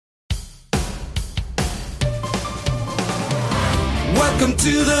Welcome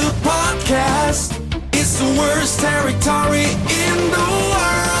to the podcast. It's the worst territory in the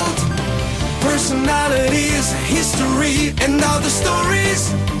world. Personalities, history, and other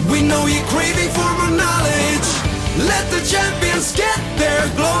stories. We know you're craving for more knowledge. Let the champions get their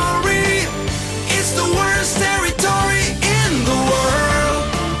glory. It's the worst territory in the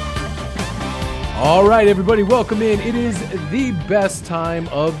world. All right, everybody, welcome in. It is the best time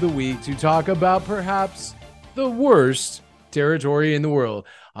of the week to talk about perhaps the worst territory in the world.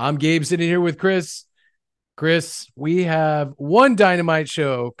 I'm Gabe, sitting here with Chris. Chris, we have one Dynamite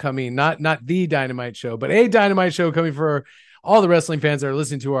show coming, not the Dynamite show, but a Dynamite show coming for all the wrestling fans that are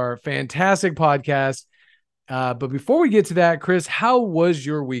listening to our fantastic podcast. But before we get to that, Chris, how was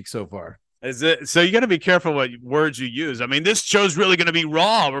your week so far? So you got to be careful what words you use. I mean, this show's really going to be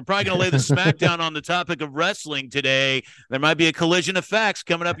raw. We're probably going to lay the smackdown on the topic of wrestling today. There might be a collision of facts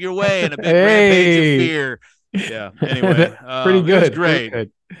coming up your way and a big rampage of fear. Yeah. Anyway, pretty good. It was great.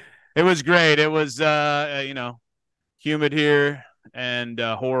 It was great. It was, humid here and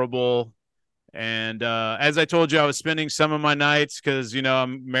horrible. And as I told you, I was spending some of my nights because,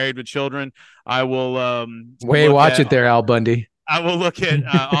 I'm married with children. I will watch it there, Al Bundy. I will look at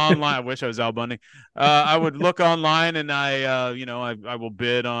online. I wish I was Al Bundy. I would look online and I will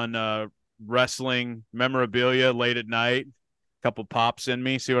bid on wrestling memorabilia late at night. Couple pops in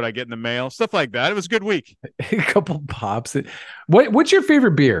me, see what I get in the mail, stuff like that. It was a good week. A couple pops. What's your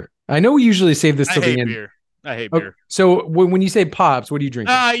favorite beer? I know we usually save this till the end. Beer. I hate beer. So when you say pops, what do you drink?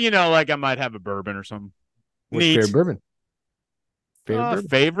 Like I might have a bourbon or something. What's your favorite bourbon?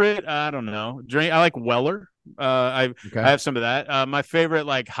 Favorite? I don't know. Drink. I like Weller. I have some of that. My favorite,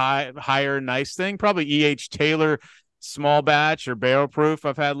 like higher nice thing, probably E.H. Taylor small batch or barrel proof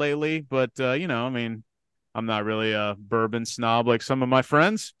I've had lately. But I'm not really a bourbon snob like some of my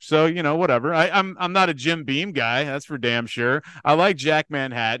friends. So, whatever. I'm not a Jim Beam guy. That's for damn sure. I like Jack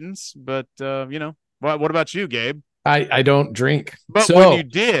Manhattans, but, what about you, Gabe? I don't drink. But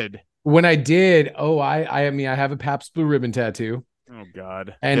when I did, I have a Pabst Blue Ribbon tattoo. Oh,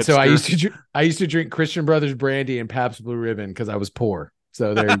 God. And so I used to drink Christian Brothers brandy and Pabst Blue Ribbon because I was poor.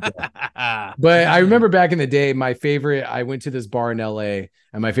 So there you go. But I remember back in the day, I went to this bar in LA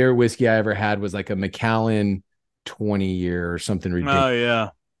and my favorite whiskey I ever had was like a Macallan 20 year or something ridiculous. Oh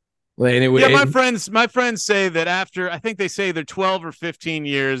yeah. And my friends say that I think they say they're 12 or 15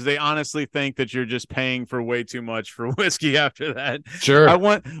 years, they honestly think that you're just paying for way too much for whiskey after that. Sure.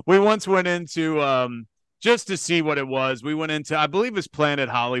 We once went into, just to see what it was. We went into, I believe it was Planet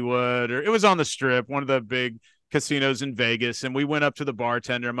Hollywood, or it was on the Strip, one of the big casinos in Vegas, and we went up to the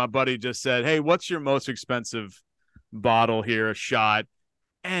bartender and my buddy just said, "Hey, what's your most expensive bottle here, a shot?"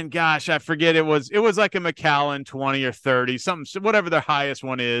 And gosh, I forget, it was like a Macallan 20 or 30, something, whatever their highest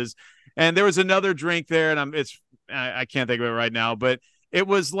one is. And there was another drink there, and I can't think of it right now, but it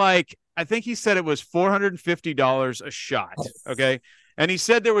was like, I think he said it was $450 a shot. Okay. And he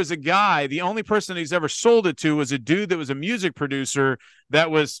said there was a guy, the only person he's ever sold it to was a dude that was a music producer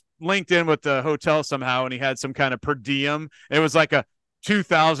that was linked in with the hotel somehow, and he had some kind of per diem. It was like a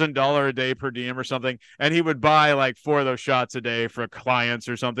 $2,000 a day per diem or something, and he would buy like 4 of those shots a day for clients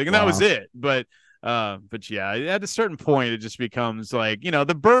or something, and that was it. But yeah, at a certain point, it just becomes like,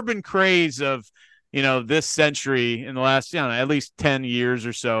 the bourbon craze of this century in the last, at least 10 years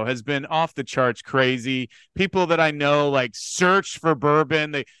or so has been off the charts crazy. People that I know like search for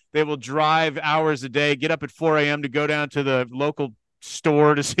bourbon. They will drive hours a day, get up at 4 a.m. to go down to the local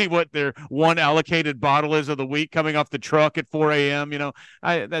store to see what their one allocated bottle is of the week coming off the truck at 4 a.m.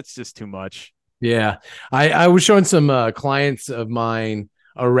 That's just too much. Yeah. I was showing some clients of mine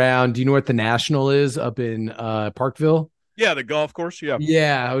around. Do you know what the National is up in Parkville? Yeah, the golf course. Yeah.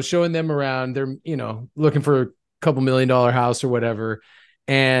 Yeah. I was showing them around. They're, looking for a couple $1 million house or whatever.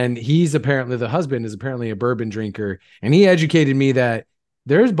 And the husband is apparently a bourbon drinker. And he educated me that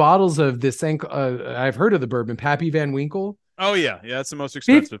there's bottles of this thing. I've heard of the bourbon, Pappy Van Winkle. Oh yeah. Yeah. That's the most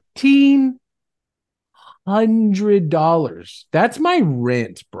expensive. $1,500. That's my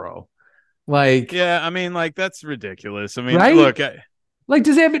rent, bro. Like, yeah. I mean, like, that's ridiculous. I mean, right? Look, like,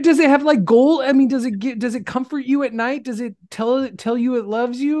 does it have like gold? I mean, does it comfort you at night? Does it tell you it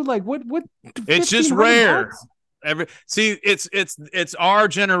loves you? Like what? It's just rare. It's our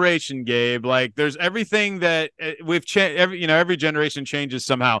generation, Gabe. Like, there's everything that we've changed. Every generation changes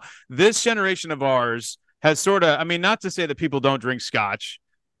somehow. This generation of ours has sort of, not to say that people don't drink scotch,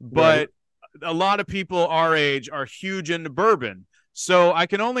 but a lot of people our age are huge into bourbon. So I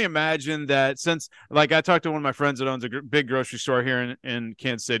can only imagine that since, like, I talked to one of my friends that owns a big grocery store here in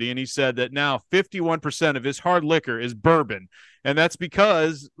Kansas City, and he said that now 51% of his hard liquor is bourbon. And that's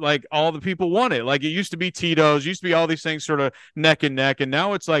because, like, all the people want it. Like, it used to be Tito's, used to be all these things sort of neck and neck. And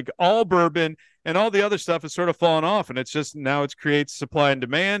now it's like all bourbon, and all the other stuff is sort of fallen off. And it's just now it creates supply and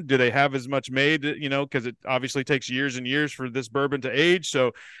demand. Do they have as much made, because it obviously takes years and years for this bourbon to age.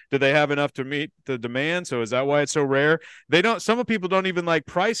 So do they have enough to meet the demand? So is that why it's so rare? Some people don't even like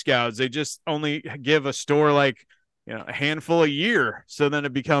price gouges. They just only give a store like, a handful a year. So then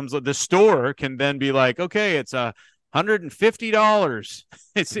it becomes, the store can then be like, okay, it's $150.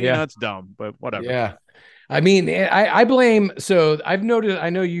 It's, it's dumb, but whatever. Yeah. I mean, I blame. So I've noticed, I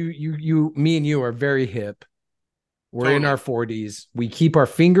know me and you are very hip. We're totally in our 40s. We keep our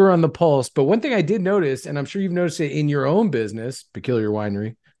finger on the pulse. But one thing I did notice, and I'm sure you've noticed it in your own business, Peculiar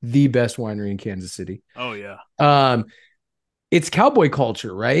Winery, the best winery in Kansas City. Oh yeah. It's cowboy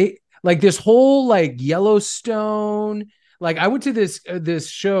culture, right? Like this whole like Yellowstone. Like I went to this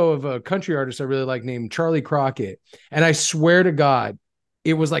show of a country artist I really like named Charlie Crockett. And I swear to God,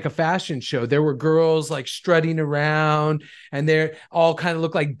 it was like a fashion show. There were girls like strutting around, and they're all kind of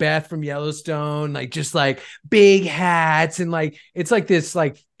look like Beth from Yellowstone, like just like big hats. And like, it's like this,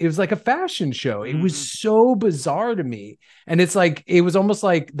 like, it was like a fashion show. It was so bizarre to me. And it's like, it was almost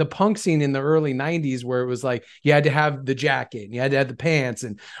like the punk scene in the early 90s where it was like, you had to have the jacket and you had to have the pants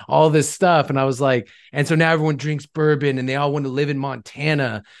and all this stuff. And I was like, and so now everyone drinks bourbon and they all want to live in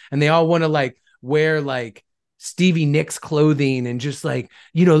Montana and they all want to like wear like Stevie Nicks clothing and just like,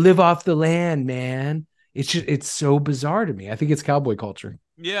 live off the land, man. It's so bizarre to me. I think it's cowboy culture.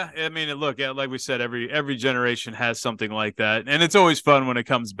 Yeah. I mean, look, like we said, every generation has something like that. And it's always fun when it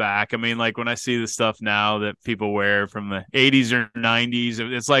comes back. I mean, like when I see the stuff now that people wear from the 80s or 90s,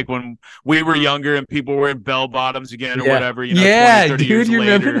 it's like when we were younger and people were in bell bottoms again or whatever, 20, 30 years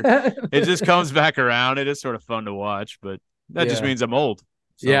later, it just comes back around. It is sort of fun to watch, but that just means I'm old.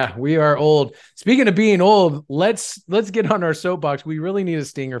 So. Yeah, we are old. Speaking of being old, let's get on our soapbox. We really need a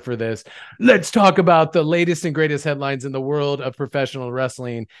stinger for this. Let's talk about the latest and greatest headlines in the world of professional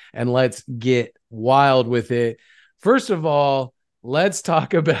wrestling, and let's get wild with it. First of all, let's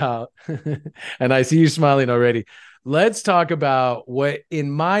talk about, and I see you smiling already. Let's talk about what,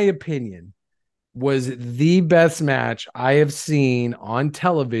 in my opinion, was the best match I have seen on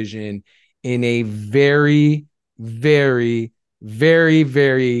television in a very, very, very,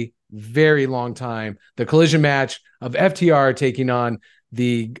 very, very long time. The collision match of FTR taking on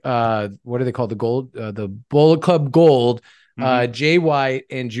the what are they called? The Bullet Club Gold, Jay White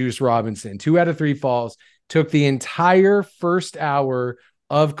and Juice Robinson. 2 out of 3 falls. Took the entire first hour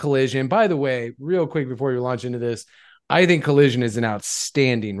of Collision. By the way, real quick before we launch into this, I think Collision is an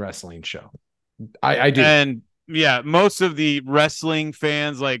outstanding wrestling show. I do. And yeah, most of the wrestling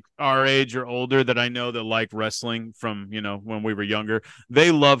fans like our age or older that I know that like wrestling from, when we were younger,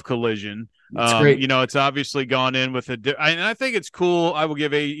 they love Collision. It's great. It's obviously gone in with and I think it's cool. I will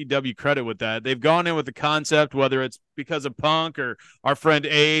give AEW credit with that. They've gone in with the concept, whether it's because of Punk or our friend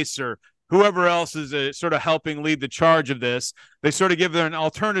Ace or whoever else is sort of helping lead the charge of this. They sort of give them an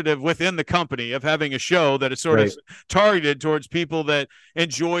alternative within the company of having a show that is sort of targeted towards people that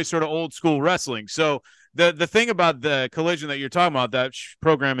enjoy sort of old school wrestling. So the thing about the Collision that you're talking about, that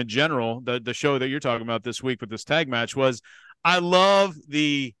program in general, the show that you're talking about this week with this tag match, was I love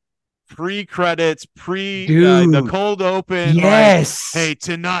the pre-credits, the cold open. Yes. Like, hey,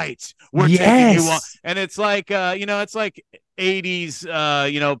 tonight we're taking you on. And it's like, it's like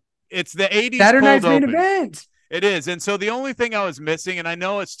 80s, it's the 80s Saturday night's main open. event. It is. And so the only thing I was missing, and I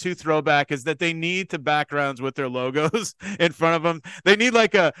know it's too throwback, is that they need the backgrounds with their logos in front of them. They need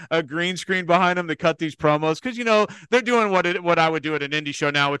like a green screen behind them to cut these promos because, they're doing what I would do at an indie show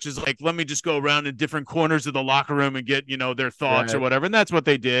now, which is like, let me just go around in different corners of the locker room and get, their thoughts or whatever. And that's what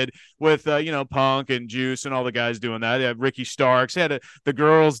they did with, Punk and Juice and all the guys doing that. They had Ricky Starks. The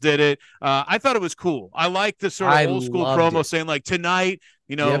girls did it. I thought it was cool. I like the sort of old school promo saying like tonight,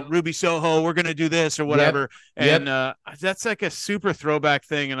 Ruby Soho, we're going to do this or whatever. And that's like a super throwback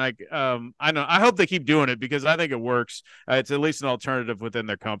thing. And I hope they keep doing it because I think it works. It's at least an alternative within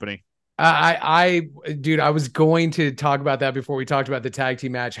their company. Dude, I was going to talk about that before we talked about the tag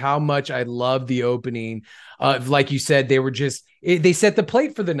team match, how much I love the opening. Like you said, they set the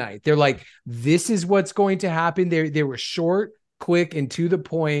plate for the night. They're like, this is what's going to happen. They were short, quick, and to the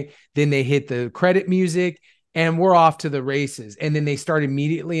point. Then they hit the credit music. And we're off to the races. And then they start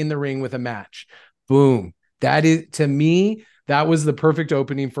immediately in the ring with a match. Boom. That is, to me, that was the perfect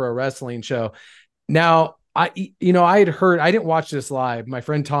opening for a wrestling show. Now, I had heard, I didn't watch this live. My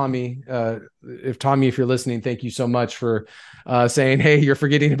friend Tommy, if you're listening, thank you so much for saying, hey, you're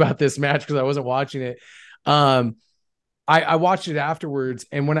forgetting about this match because I wasn't watching it. I watched it afterwards,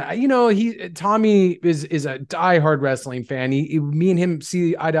 and when Tommy is a diehard wrestling fan. Me and him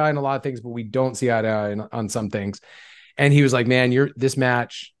see eye to eye on a lot of things, but we don't see eye to eye on some things. And he was like, man, this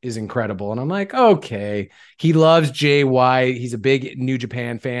match is incredible. And I'm like, okay. He loves Jay White. He's a big New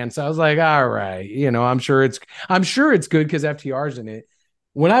Japan fan. So I was like, all right, I'm sure it's good because FTR's in it.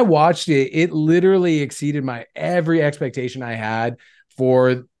 When I watched it, it literally exceeded my every expectation I had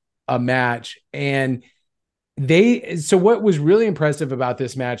for a match. And so what was really impressive about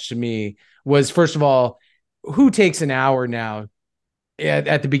this match to me was, first of all, who takes an hour now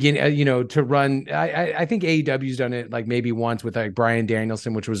at the beginning, to run. I think AEW's done it like maybe once with like Bryan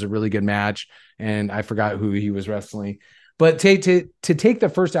Danielson, which was a really good match. And I forgot who he was wrestling, but to take the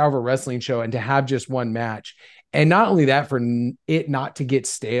first hour of a wrestling show and to have just one match. And not only that, for it not to get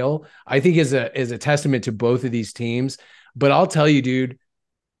stale, I think is a testament to both of these teams. But I'll tell you, dude,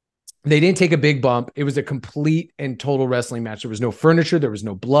 they didn't take a big bump. It was a complete and total wrestling match. There was no furniture. There was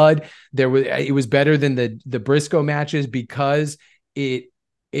no blood. It was better than the Briscoe matches because it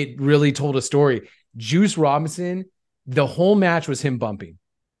really told a story. Juice Robinson, the whole match was him bumping.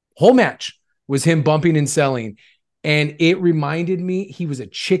 Whole match was him bumping and selling. And it reminded me he was a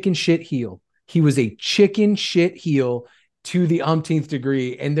chicken shit heel. He was a chicken shit heel to the umpteenth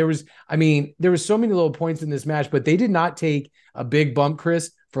degree. And there was so many little points in this match, but they did not take a big bump,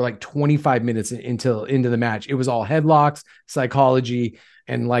 Chris, for like 25 minutes into the match. It was all headlocks, psychology,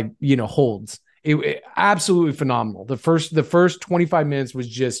 and holds. It absolutely phenomenal. The first 25 minutes was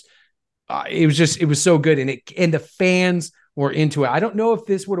just, it was so good. And the fans were into it. I don't know if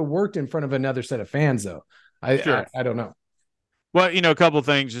this would have worked in front of another set of fans though. I don't know. Well, a couple of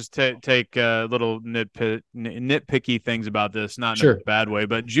things, just take little nitpicky things about this, not in a bad way,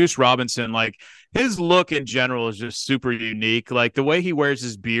 but Juice Robinson, like his look in general is just super unique. Like the way he wears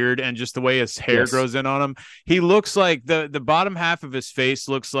his beard and just the way his hair grows in on him, he looks like the bottom half of his face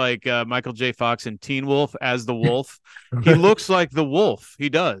looks like Michael J. Fox in Teen Wolf as the wolf. He looks like the wolf. He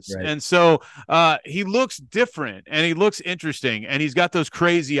does. Right. And so he looks different and he looks interesting and he's got those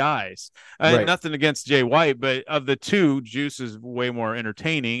crazy eyes. Right. Nothing against Jay White, but of the two, Juice is way more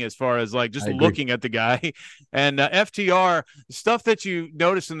entertaining as far as like just looking at the guy. And FTR, stuff that you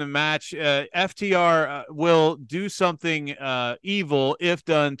notice in the match, FTR will do something evil if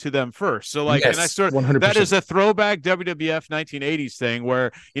done to them first. So like, and I sort of 100%. That is a throwback WWF 1980s thing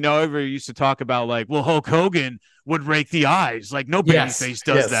where everybody used to talk about like, well, Hulk Hogan would rake the eyes, like no babyface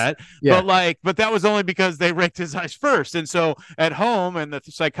does that. But that was only because they raked his eyes first. And so at home, and the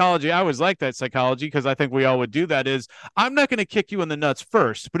psychology, I always like that psychology because I think we all would do that, is I'm not going to kick you in the nuts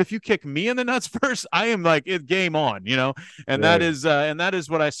first, but if you kick me in the nuts first, I am like, it game on, and that is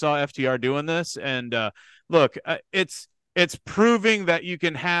what I saw FTR doing this. And look, it's proving that you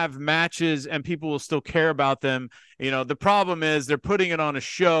can have matches and people will still care about them. The problem is they're putting it on a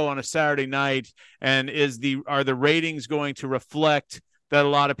show on a Saturday night, and are the ratings going to reflect that a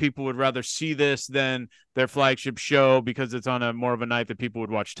lot of people would rather see this than their flagship show because it's on a more of a night that people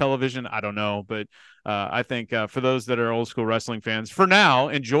would watch television? I don't know, but I think for those that are old school wrestling fans, for now,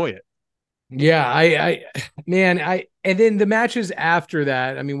 enjoy it. Yeah, and then the matches after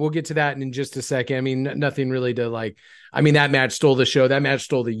that, we'll get to that in just a second. Nothing really to like, that match stole the show. That match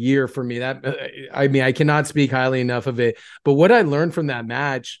stole the year for me. I cannot speak highly enough of it. But what I learned from that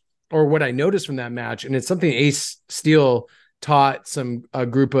match, or what I noticed from that match, and it's something Ace Steel taught a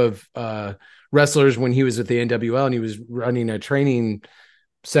group of wrestlers when he was at the NWL and he was running a training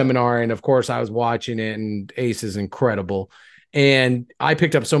seminar. And of course I was watching it, and Ace is incredible. And I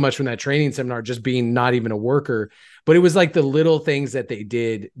picked up so much from that training seminar, just being not even a worker, but it was like the little things that they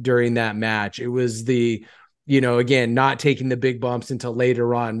did during that match. It was again, not taking the big bumps until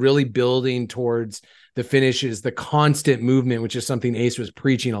later on, really building towards the finishes, the constant movement, which is something Ace was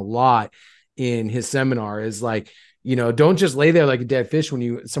preaching a lot in his seminar, is like, don't just lay there like a dead fish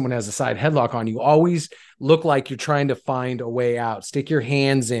when someone has a side headlock on you. Always look like you're trying to find a way out. Stick your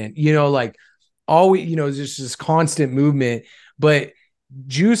hands in, like always, just this constant movement. But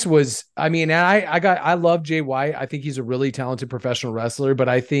Juice was, I love Jay White. I think he's a really talented professional wrestler, but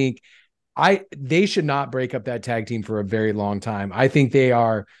I think they should not break up that tag team for a very long time. I think they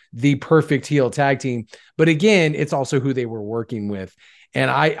are the perfect heel tag team, but again, it's also who they were working with.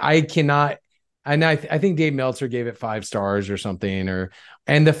 And I cannot, and I think Dave Meltzer gave it 5 stars or something,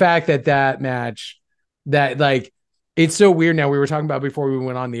 and the fact that match, that like, it's so weird now. We were talking about before we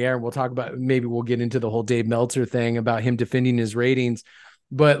went on the air, and maybe we'll get into the whole Dave Meltzer thing about him defending his ratings.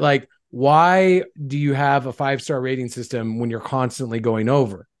 But like, why do you have a 5-star rating system when you're constantly going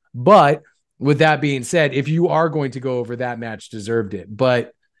over? But with that being said, if you are going to go over, that match deserved it.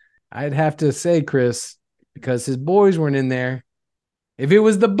 But I'd have to say, Chris, because his boys weren't in there, if it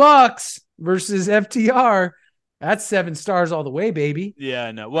was the Bucks versus FTR, that's 7 stars all the way, baby.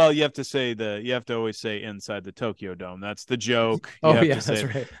 Yeah, no. Well, you have to always say inside the Tokyo Dome. That's the joke. That's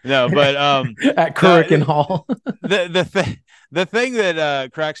right. No, but at Kurikan Hall. the thing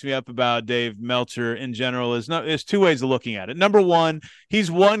that cracks me up about Dave Meltzer in general is two ways of looking at it. Number one,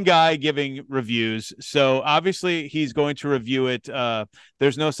 he's one guy giving reviews, so obviously he's going to review it.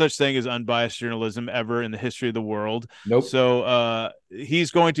 There's no such thing as unbiased journalism ever in the history of the world. Nope. So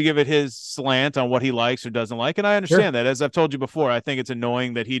he's going to give it his slant on what he likes or doesn't like, and I understand that. As I've told you before, I think it's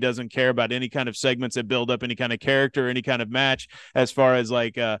annoying that he doesn't care about any kind of segments that build up any kind of character, any kind of match, as far as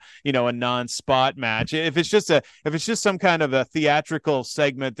like a non-spot match. If it's just some kind of a theatrical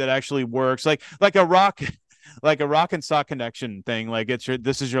segment that actually works, like a rock and sock connection thing, like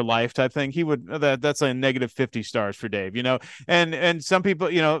this is your life type thing, that's like negative 50 stars for Dave, and some people,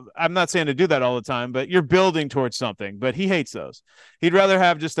 I'm not saying to do that all the time, but you're building towards something. But he hates those. He'd rather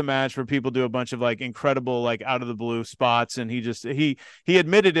have just a match where people do a bunch of like incredible, like out of the blue spots. And he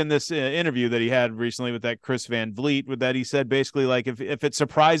admitted in this interview that he had recently with that Chris Van Vliet, with that he said basically like if it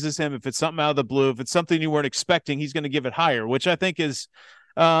surprises him, if it's something out of the blue, if it's something you weren't expecting, he's going to give it higher, which I think is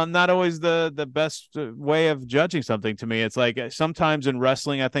not always the best way of judging something. To me, it's like sometimes in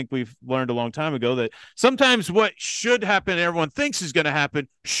wrestling, I think we've learned a long time ago that sometimes what should happen, everyone thinks is going to happen,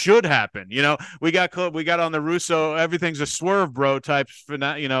 should happen. We got on the Russo, everything's a swerve bro type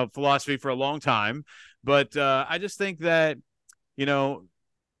philosophy for a long time. But I just think that,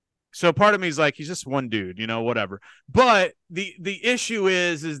 so part of me is like, he's just one dude, whatever. But the issue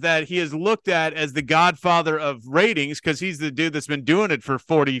is that he is looked at as the godfather of ratings because he's the dude that's been doing it for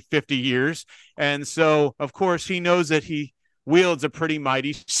 40, 50 years. And so, of course, he knows that he wields a pretty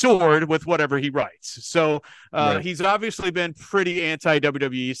mighty sword with whatever he writes. So he's obviously been pretty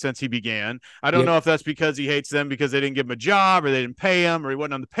anti-WWE since he began. I don't know if that's because he hates them because they didn't give him a job or they didn't pay him or he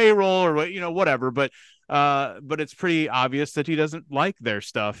wasn't on the payroll or whatever. But it's pretty obvious that he doesn't like their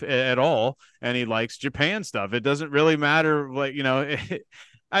stuff at all, and he likes Japan stuff. It doesn't really matter, like he's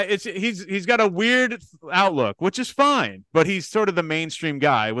got a weird outlook, which is fine, but he's sort of the mainstream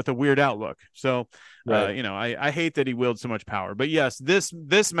guy with a weird outlook. So, I hate that he wields so much power. But yes, this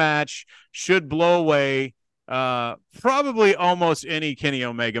match should blow away probably almost any Kenny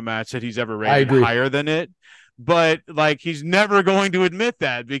Omega match that he's ever rated higher than it. But like, he's never going to admit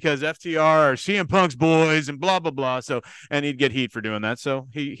that because FTR are CM Punk's boys and blah, blah, blah. So, and he'd get heat for doing that. So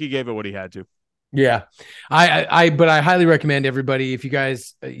he gave it what he had to. Yeah. But I highly recommend everybody, if you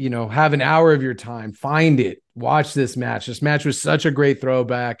guys, have an hour of your time, find it, watch this match. This match was such a great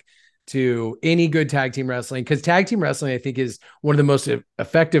throwback to any good tag team wrestling, because tag team wrestling, I think, is one of the most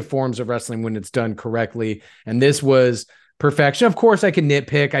effective forms of wrestling when it's done correctly. And this was perfection. Of course, I can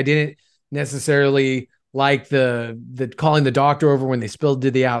nitpick. I didn't necessarily like the calling the doctor over when they spilled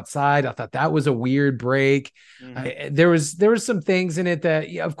to the outside. I thought that was a weird break. Mm-hmm. There was some things in it that,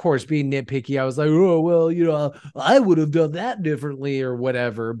 of course, being nitpicky, I was like, oh, well, I would have done that differently or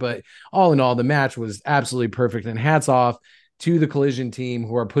whatever. But all in all, the match was absolutely perfect. And hats off to the Collision team,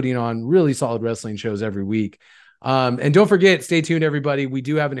 who are putting on really solid wrestling shows every week. And don't forget, stay tuned, everybody. We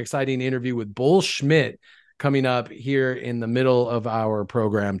do have an exciting interview with Bull Schmitt coming up here in the middle of our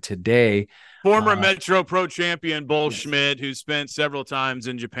program today. Former Metro Pro champion Bull Schmitt, who spent several times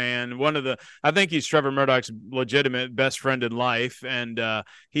in Japan. I think he's Trevor Murdoch's legitimate best friend in life. And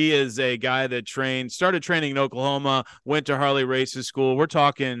he is a guy that started training in Oklahoma, went to Harley Race's school. We're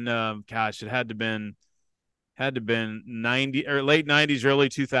talking, it had to been 90 or late 90s, early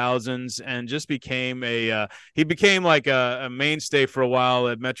 2000s, and just became he became like a mainstay for a while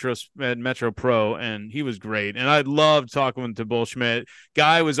at Metro Pro, and he was great. And I loved talking to Bull Schmitt.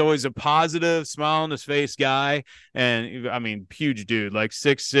 Guy was always a positive, smile on his face guy, and I mean, huge dude, like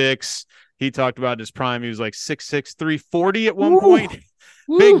 6'6". He talked about his prime. He was like 6'6", 340 at one point.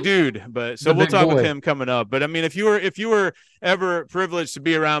 Big dude, but so we'll talk with him coming up. But I mean, if you were ever privileged to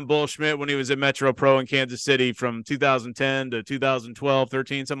be around Bull Schmitt when he was at Metro Pro in Kansas City from 2010 to 2012,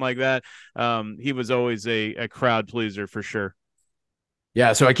 13, something like that, he was always a crowd pleaser for sure.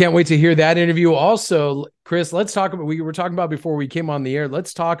 Yeah, so I can't wait to hear that interview. Also, Chris, let's talk about, we were talking about before we came on the air.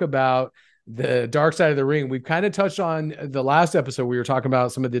 Let's talk about the dark side of the ring. We've kind of touched on the last episode. We were talking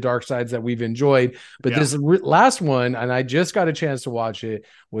about some of the dark sides that we've enjoyed, but this last one, and I just got a chance to watch it,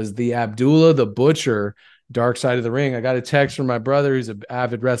 was the Abdullah the Butcher dark side of the ring. I got a text from my brother, who's an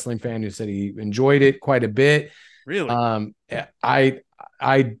avid wrestling fan, who said he enjoyed it quite a bit. Really?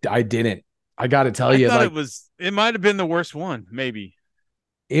 I didn't. I got to tell I you, thought like it might have been the worst one, maybe.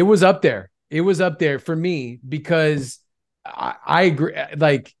 it was up there. It was up there for me because I agree.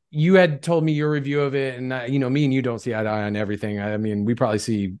 Like you had told me your review of it, and me and you don't see eye to eye on everything. I mean, we probably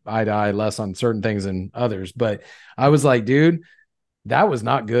see eye to eye less on certain things than others. But I was like, dude, that was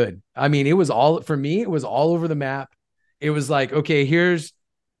not good. I mean, it was all for me. It was all over the map. It was like, okay, here's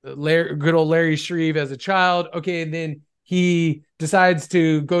good old Larry Shreve as a child. Okay, and then he decides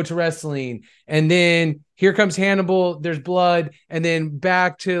to go to wrestling, and then here comes Hannibal. There's blood, and then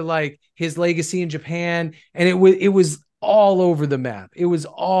back to like his legacy in Japan, and it was all over the map. It was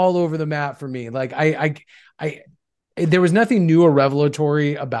all over the map for me. Like I there was nothing new or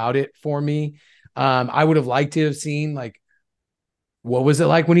revelatory about it for me. I would have liked to have seen like what was it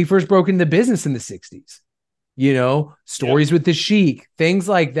like when he first broke into business in the 60s? Stories with the Sheik, things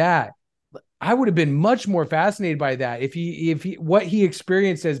like that. I would have been much more fascinated by that if he what he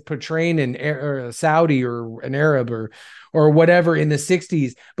experienced as portraying a Saudi or an Arab or whatever in the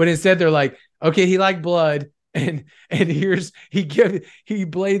 60s. But instead they're like, okay, he liked blood. And he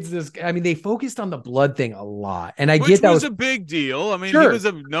blades this. I mean, they focused on the blood thing a lot, and Which get that was a big deal. I mean, sure, he was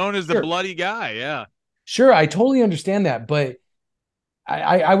known as the bloody guy. Yeah, sure, I totally understand that, but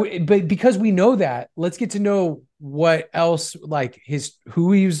but because we know that, let's get to know what else, like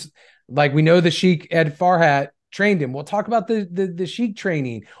who he's like. We know the Sheik Ed Farhat trained him. We'll talk about the Sheik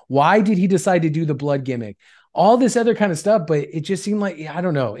training. Why did he decide to do the blood gimmick? All this other kind of stuff, but it just seemed like, I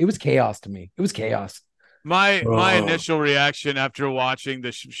don't know. It was chaos to me. It was chaos. My initial reaction after watching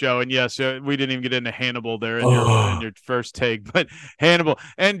the show, and yes, we didn't even get into Hannibal there in your first take, but Hannibal,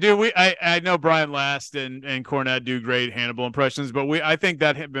 and I know Brian Last and Cornette do great Hannibal impressions, but I think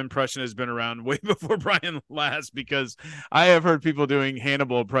that impression has been around way before Brian Last, because I have heard people doing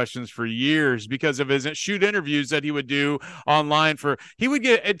Hannibal impressions for years because of his shoot interviews that he would do online. He would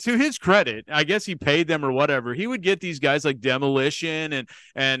get, to his credit, I guess he paid them or whatever, he would get these guys like Demolition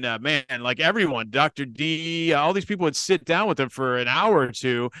and man, like everyone, Dr. D, all these people would sit down with him for an hour or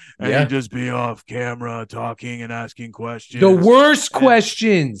two, and he'd just be off camera talking and asking questions. The worst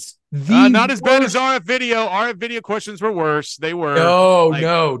questions. Not as bad as RF Video. RF Video questions were worse. They were.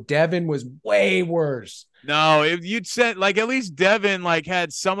 No. Devin was way worse. No, if you'd said, like, at least Devin like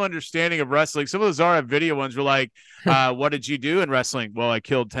had some understanding of wrestling. Some of those RF Video ones were like, what did you do in wrestling? Well, I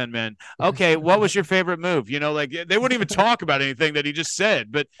killed 10 men. Okay, what was your favorite move? Like they wouldn't even talk about anything that he just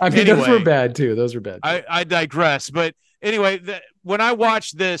said. But I mean, anyway, those were bad too. Those were bad. I digress. But anyway, when I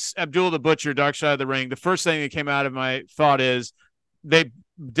watched this Abdullah the Butcher, Dark Side of the Ring, the first thing that came out of my thought is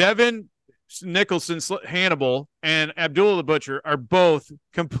Devin Nicholson, Hannibal, and Abdullah the Butcher are both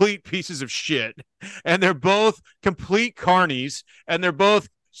complete pieces of shit, and they're both complete carnies, and they're both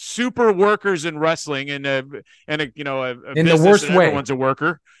super workers in wrestling, and a in the worst way. Everyone's a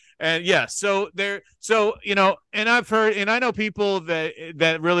worker, and and I've heard, and I know people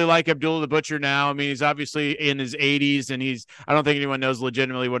that really like Abdullah the Butcher now. I mean, he's obviously in his 80s, and I don't think anyone knows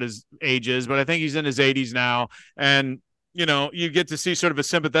legitimately what his age is, but I think he's in his 80s now, and you get to see sort of a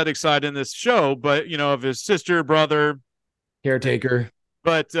sympathetic side in this show, but, of his sister, brother, caretaker.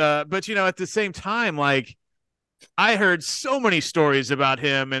 But at the same time, like, I heard so many stories about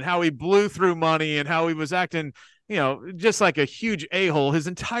him and how he blew through money and how he was acting, just like a huge a-hole his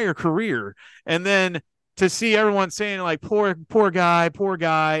entire career. And then to see everyone saying like, poor guy.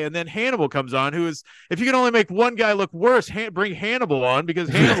 And then Hannibal comes on, who is, if you can only make one guy look worse, bring Hannibal on, because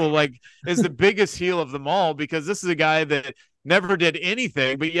Hannibal like is the biggest heel of them all, because this is a guy that never did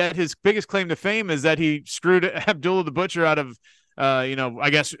anything, but yet his biggest claim to fame is that he screwed Abdullah the Butcher out of, I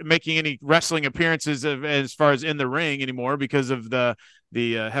guess making any wrestling appearances as far as in the ring anymore, because of the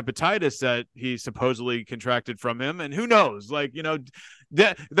hepatitis that he supposedly contracted from him. And who knows, like,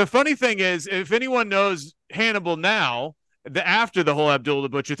 the funny thing is, if anyone knows Hannibal now, after the whole Abdullah the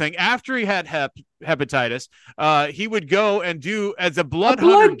Butcher thing, after he had hepatitis, he would go and do as a blood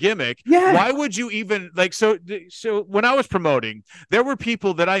hunter gimmick. Yeah. Why would you even like, so when I was promoting, there were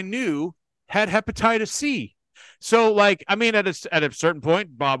people that I knew had hepatitis C. So, like, I mean, at a certain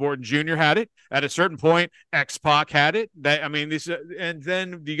point, Bob Orton Jr. had it. At a certain point, X-Pac had it. And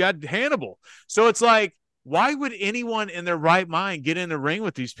then you got Hannibal. So it's like, why would anyone in their right mind get in the ring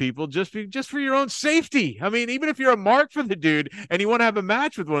with these people just for your own safety? I mean, even if you're a mark for the dude and you want to have a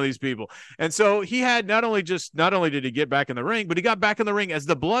match with one of these people. And so he had not only did he get back in the ring, but he got back in the ring as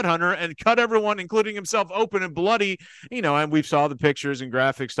the blood hunter and cut everyone, including himself, open and bloody, and we saw the pictures and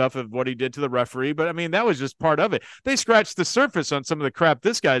graphic stuff of what he did to the referee. But I mean, that was just part of it. They scratched the surface on some of the crap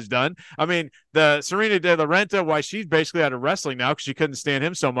this guy's done. I mean, the Serena De La Renta, why she's basically out of wrestling now because she couldn't stand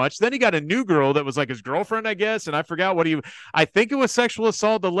him so much. Then he got a new girl that was like his girlfriend girlfriend, I guess. And I forgot I think it was sexual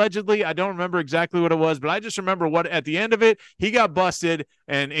assault, allegedly. I don't remember exactly what it was, but I just remember what at the end of it, he got busted.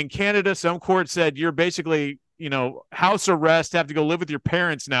 And in Canada, some court said you're basically, house arrest, have to go live with your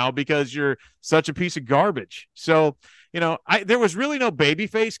parents now because you're such a piece of garbage. So, there was really no baby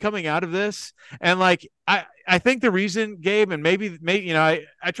face coming out of this. And like, I think the reason, Gabe, and maybe,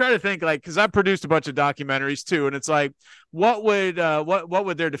 I try to think like, cause I've produced a bunch of documentaries too. And it's like, what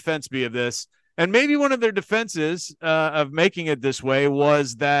would their defense be of this? And maybe one of their defenses of making it this way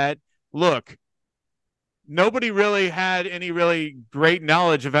was that, look, nobody really had any really great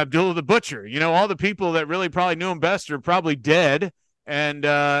knowledge of Abdullah the Butcher. All the people that really probably knew him best are probably dead. And,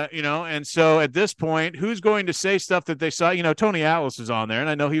 and so at this point, who's going to say stuff that they saw? Tony Atlas is on there, and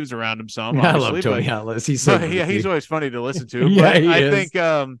I know he was around him some. I love Tony Atlas. He's so he's always funny to listen to. Yeah, but I think,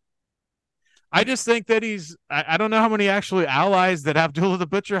 I just think that I don't know how many actually allies that Abdullah the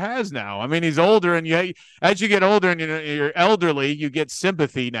Butcher has now. I mean, he's older, and as you get older and you're elderly, you get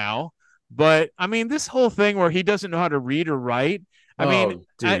sympathy now. But I mean, this whole thing where he doesn't know how to read or write.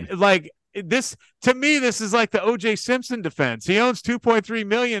 This to me, this is like the OJ Simpson defense. He owns 2.3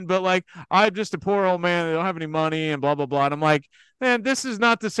 million, but like, I'm just a poor old man that don't have any money and blah, blah, blah. And I'm like, man, this is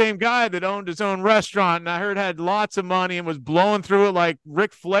not the same guy that owned his own restaurant. And I heard had lots of money and was blowing through it like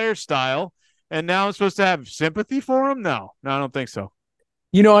Ric Flair style. And now I'm supposed to have sympathy for him? No, I don't think so.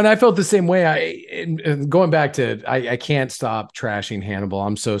 And I felt the same way. And going back to, I can't stop trashing Hannibal.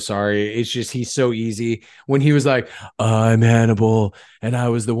 I'm so sorry. It's just, he's so easy. When he was like, I'm Hannibal, and I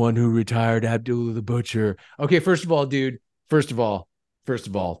was the one who retired Abdullah the Butcher. Okay, first of all, dude, no.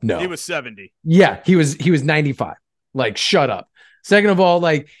 He was 70. Yeah, he was 95. Like, shut up. Second of all,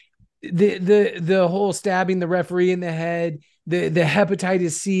 like, the whole stabbing the referee in the head, the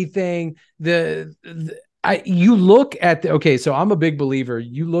hepatitis C thing, you look at so I'm a big believer.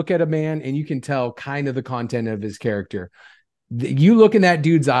 You look at a man and you can tell kind of the content of his character. You look in that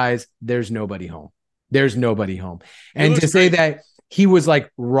dude's eyes, there's nobody home. And to say that he was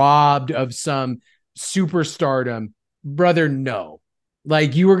like robbed of some superstardom, brother, no.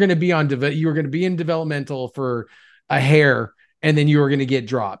 Like, you were going to be in developmental for a hair, and then you were going to get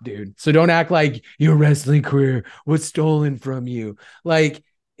dropped, dude. So don't act like your wrestling career was stolen from you. Like,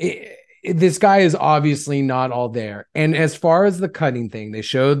 this guy is obviously not all there. And as far as the cutting thing, they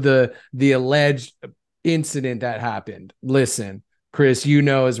showed the alleged incident that happened. Listen, Chris,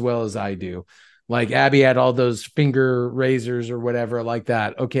 as well as I do. Like, Abby had all those finger razors or whatever like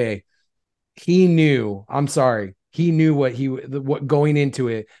that. Okay. He knew what going into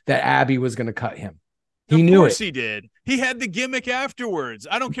it, that Abby was going to cut him. He knew it. Of course he did. He had the gimmick afterwards.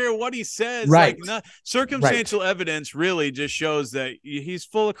 I don't care what he says. Right. Like, circumstantial evidence really just shows that he's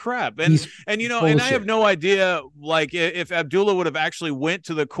full of crap. And I have no idea, like, if Abdullah would have actually went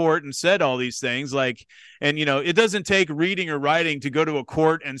to the court and said all these things, like, and, it doesn't take reading or writing to go to a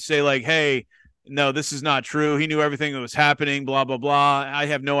court and say, like, hey, no, this is not true. He knew everything that was happening, blah, blah, blah. I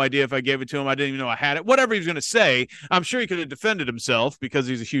have no idea if I gave it to him. I didn't even know I had it. Whatever he was going to say, I'm sure he could have defended himself because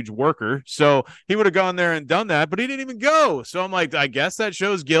he's a huge worker. So he would have gone there and done that, but he didn't even go. So I'm like, I guess that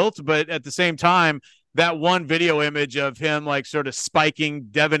shows guilt. But at the same time, that one video image of him like sort of spiking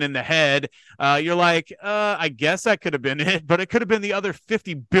Devin in the head, you're like, I guess that could have been it, but it could have been the other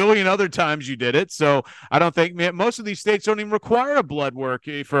 50 billion other times you did it. So I don't think most of these states don't even require a blood work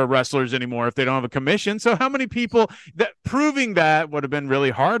for wrestlers anymore if they don't have a commission. So how many people that proving that would have been really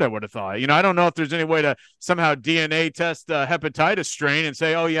hard, I would have thought. I don't know if there's any way to somehow DNA test the hepatitis strain and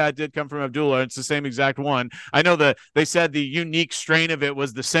say, oh yeah, it did come from Abdullah. It's the same exact one. I know that they said the unique strain of it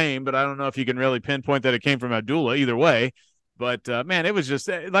was the same, but I don't know if you can really pinpoint that it came from Abdullah either way. But man, it was just,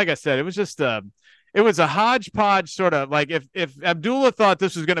 like I said, it was just it was a hodgepodge sort of like if Abdullah thought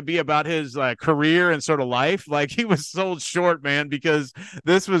this was going to be about his career and sort of life, like he was sold short, man, because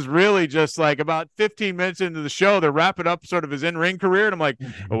this was really just like about 15 minutes into the show, they're wrapping up sort of his in-ring career. And I'm like,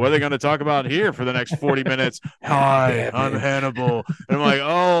 well, what are they going to talk about here for the next 40 minutes? Hi, I'm Hannibal. And I'm like,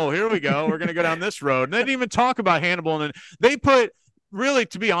 oh, here we go. We're going to go down this road. And they didn't even talk about Hannibal. And then they put, really,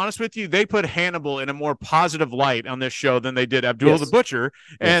 to be honest with you, they put Hannibal in a more positive light on this show than they did Abdullah the Butcher.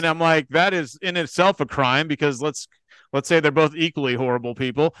 Yes. And I'm like, that is in itself a crime, because let's say they're both equally horrible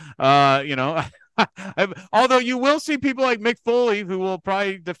people. Although you will see people like Mick Foley who will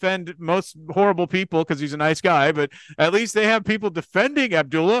probably defend most horrible people because he's a nice guy, but at least they have people defending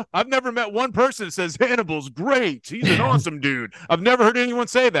Abdullah. I've never met one person that says Hannibal's great. He's an awesome dude. I've never heard anyone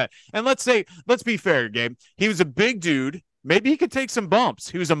say that. And let's be fair, Gabe. He was a big dude. maybe he could take some bumps.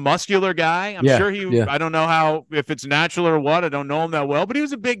 He was a muscular guy. I'm Yeah, sure yeah. I don't know if it's natural or what. I don't know him that well, but he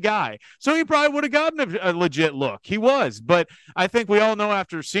was a big guy. So he probably would have gotten a legit look. He was. But I think we all know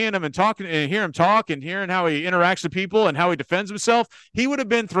after seeing him and talking and hear him talk and hearing how he interacts with people and how he defends himself, he would have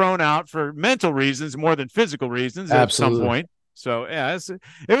been thrown out for mental reasons more than physical reasons at some point. So yeah,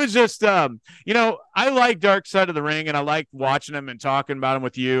 it was just I like Dark Side of the Ring, and I like watching them and talking about them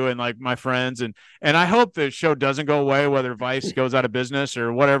with you and like my friends, and I hope the show doesn't go away, whether Vice goes out of business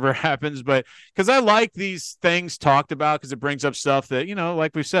or whatever happens. But because I like these things talked about, because it brings up stuff that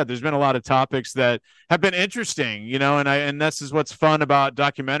like we said, there's been a lot of topics that have been interesting, and this is what's fun about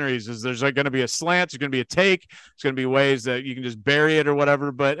documentaries is there's like going to be a slant, there's going to be a take, there's going to be ways that you can just bury it or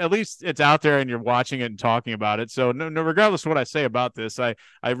whatever, but at least it's out there and you're watching it and talking about it. So no, regardless of what I say about this, I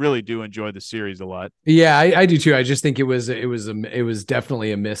really do enjoy the series a lot. Yeah, I do too. I just think it was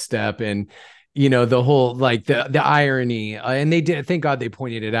definitely a misstep, and the whole like the irony, and they did, thank God they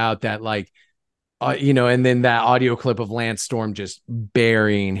pointed it out that like and then that audio clip of Lance Storm just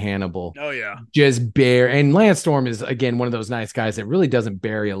burying Hannibal. Oh yeah, and Lance Storm is again one of those nice guys that really doesn't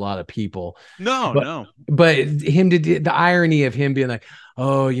bury a lot of people. No, but the irony of him being like,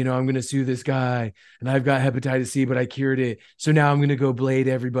 oh, I'm going to sue this guy and I've got hepatitis C, but I cured it. So now I'm going to go blade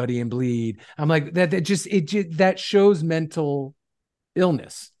everybody and bleed. I'm like, that shows mental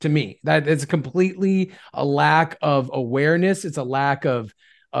illness to me. That it's completely a lack of awareness. It's a lack of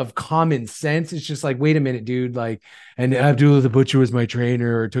common sense. It's just like, wait a minute, dude. Like, and Abdullah the Butcher was my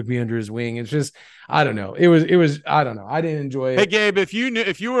trainer or took me under his wing. It's just, I don't know. It was, I don't know. I didn't enjoy it. Hey, Gabe, if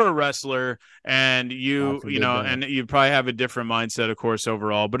you were a wrestler and and you probably have a different mindset, of course,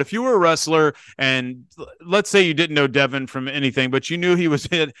 overall, but if you were a wrestler and let's say you didn't know Devin from anything, but you knew he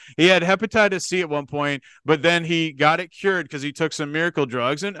had hepatitis C at one point, but then he got it cured because he took some miracle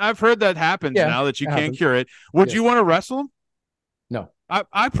drugs. And I've heard that happens now that you can't cure it. Would you want to wrestle him? No.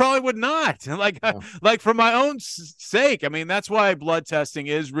 I probably would not. Like for my own sake. I mean, that's why blood testing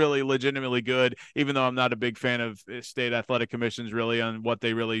is really legitimately good, even though I'm not a big fan of state athletic commissions really on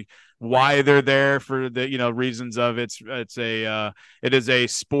why they're there for the, reasons of it is a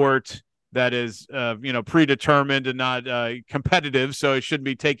sport that is, predetermined and not competitive. So it shouldn't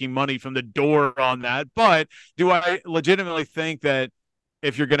be taking money from the door on that. But do I legitimately think that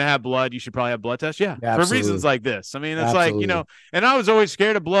if you're going to have blood, you should probably have blood tests? Yeah. Absolutely. For reasons like this. I mean, it's Absolutely. Like, and I was always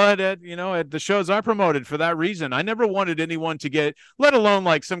scared of blood at the shows I promoted for that reason. I never wanted anyone to get, let alone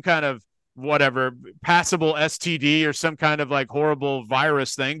like some kind of whatever passable STD or some kind of like horrible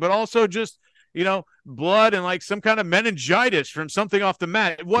virus thing, but also just, blood and like some kind of meningitis from something off the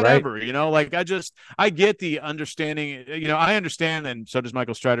mat, whatever, right. Like I get the understanding, I understand. And so does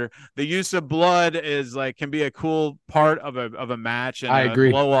Michael Strider. The use of blood is like, can be a cool part of a match and I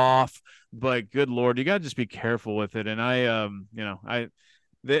agree. Blow off, but good Lord, you got to just be careful with it. And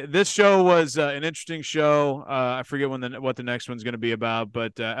this show was an interesting show. I forget what the next one's going to be about,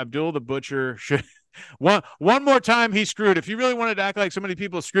 but Abdullah the Butcher should one more time he screwed. If you really wanted to act like so many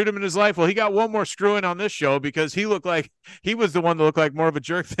people screwed him in his life, well, he got one more screwing on this show because he looked like he was the one that looked like more of a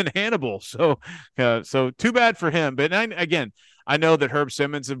jerk than Hannibal. So too bad for him. But I know that Herb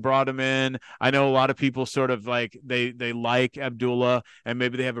Simmons have brought him in. I know a lot of people sort of like they like Abdullah and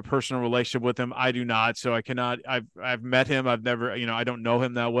maybe they have a personal relationship with him. I do not, so I cannot. I've met him. I've never, I don't know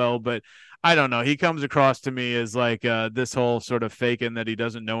him that well, but I don't know. He comes across to me as like this whole sort of faking that he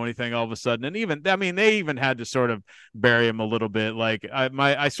doesn't know anything all of a sudden. And they even had to sort of bury him a little bit. Like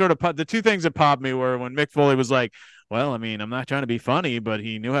the two things that popped me were when Mick Foley was like, well, I mean, I'm not trying to be funny, but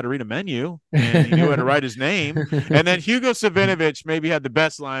he knew how to read a menu and he knew how to write his name. And then Hugo Savinovich maybe had the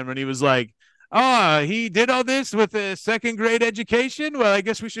best line when he was like, he did all this with a second grade education. Well, I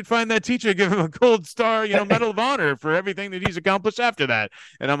guess we should find that teacher, give him a gold star, Medal of Honor for everything that he's accomplished after that.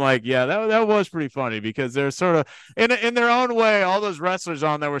 And I'm like, yeah, that was pretty funny because they're sort of in their own way. All those wrestlers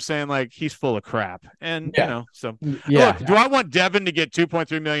on there were saying like, he's full of crap. And, so look, do I want Devin to get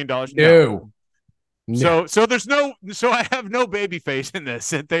 $2.3 million? No. So I have no baby face in this.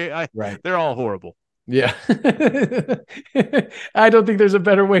 They're all horrible. Yeah. I don't think there's a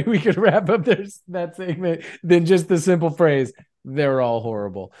better way we could wrap up that segment than just the simple phrase, they're all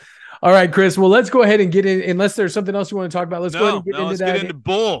horrible. All right, Chris. Well, let's go ahead and get in, unless there's something else you want to talk about. Let's go ahead and let's get into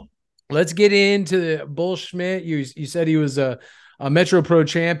Bull. Let's get into Bull Schmitt. You said he was a Metro Pro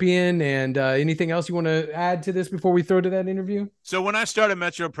champion, and anything else you want to add to this before we throw to that interview? So when I started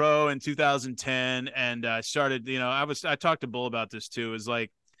Metro Pro in 2010 and I started, I talked to Bull about this too, is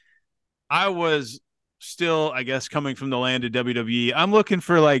like, I was still, I guess, coming from the land of WWE, I'm looking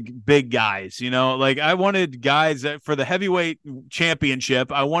for like big guys, like I wanted guys that for the heavyweight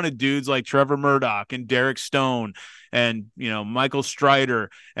championship, I wanted dudes like Trevor Murdoch and Derek Stone and, Michael Strider.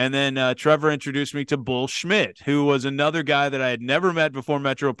 And then Trevor introduced me to Bull Schmitt, who was another guy that I had never met before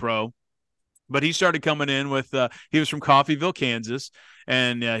Metro Pro. But he started coming in with, he was from Coffeyville, Kansas,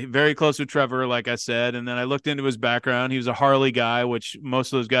 and very close with Trevor, like I said. And then I looked into his background. He was a Harley guy, which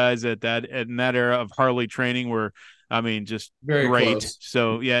most of those guys in that era of Harley training were, just very great. Close.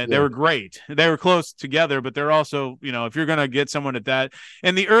 So, yeah, they were great. They were close together, but they're also, if you're going to get someone at that.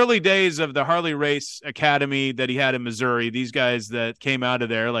 In the early days of the Harley Race Academy that he had in Missouri, these guys that came out of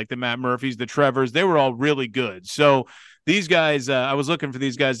there, like the Matt Murphys, the Trevors, they were all really good. So, these guys, I was looking for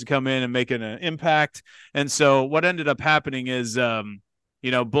these guys to come in and make an impact. And so what ended up happening is,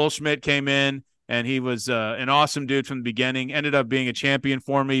 Bull Schmitt came in and he was an awesome dude from the beginning, ended up being a champion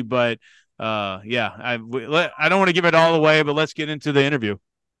for me. But I don't want to give it all away, but let's get into the interview.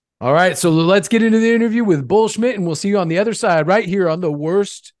 All right. So let's get into the interview with Bull Schmitt, and we'll see you on the other side right here on the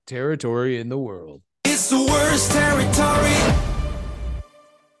worst territory in the world. It's the worst territory.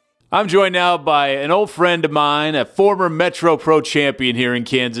 I'm joined now by an old friend of mine, a former Metro Pro champion here in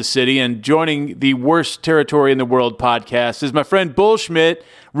Kansas City, and joining the Worst Territory in the World podcast is my friend Bull Schmitt,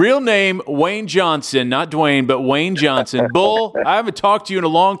 real name Wayne Johnson, not Dwayne, but Wayne Johnson. Bull, I haven't talked to you in a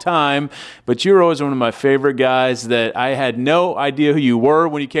long time, but you're always one of my favorite guys that I had no idea who you were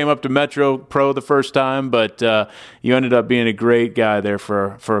when you came up to Metro Pro the first time, but you ended up being a great guy there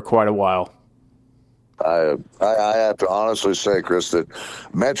for quite a while. I have to honestly say, Chris, that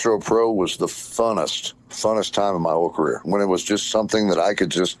Metro Pro was the funnest time of my whole career, when it was just something that I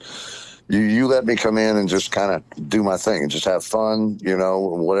could just, you let me come in and just kind of do my thing and just have fun,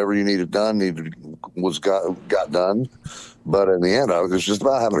 whatever you needed done got done. But in the end, it was just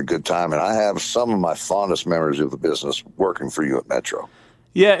about having a good time. And I have some of my fondest memories of the business working for you at Metro.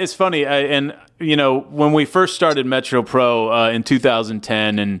 Yeah, it's funny. When we first started Metro Pro in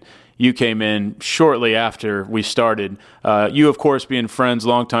 2010 and you came in shortly after we started. You, of course, being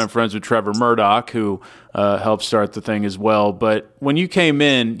longtime friends with Trevor Murdoch, who helped start the thing as well. But when you came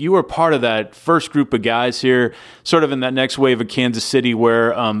in, you were part of that first group of guys here, sort of in that next wave of Kansas City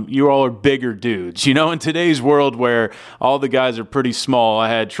where you all are bigger dudes. In today's world where all the guys are pretty small, I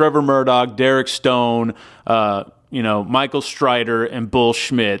had Trevor Murdoch, Derek Stone, Michael Strider, and Bull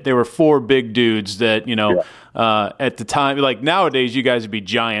Schmitt. They were four big dudes that, at the time, like nowadays, you guys would be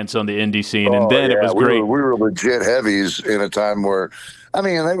giants on the indie scene. And then it was great. We were legit heavies in a time where,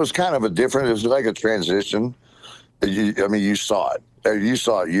 it was kind of it was like a transition. You saw it. You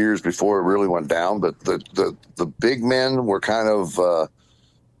saw it years before it really went down, but the big men were kind of,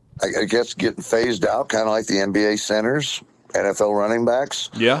 I guess, getting phased out, kind of like the NBA centers. NFL running backs.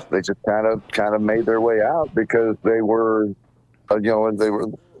 Yeah. They just kind of made their way out because they were, they were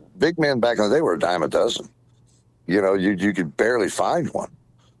big men back in the day were a dime a dozen. You could barely find one.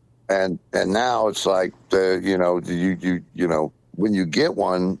 And now it's like when you get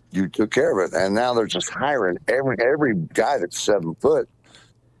one, you took care of it. And now they're just hiring every guy that's 7 foot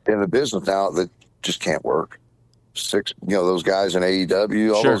in the business now that just can't work. Those guys in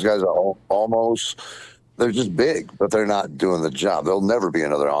AEW, all those guys are almost, they're just big, but they're not doing the job. There'll never be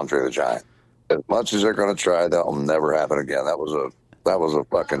another Andre the Giant. As much as they're going to try, that will never happen again. That was a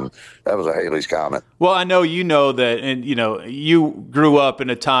Haley's Comet. Well, I know that, and you grew up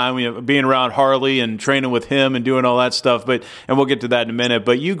in a time being around Harley and training with him and doing all that stuff. And we'll get to that in a minute.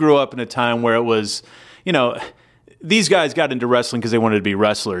 But you grew up in a time where it was, these guys got into wrestling because they wanted to be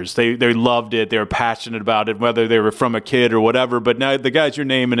wrestlers. They loved it. They were passionate about it, whether they were from a kid or whatever. But now the guys you're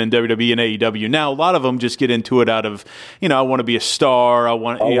naming in WWE and AEW, now a lot of them just get into it out of, I want to be a star. I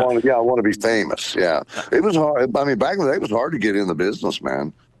want to be famous. Yeah. It was hard. Back in the day, it was hard to get in the business,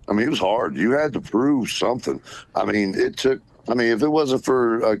 man. It was hard. You had to prove something. It took, if it wasn't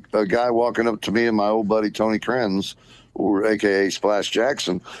for a guy walking up to me and my old buddy Tony Krenz, or AKA Splash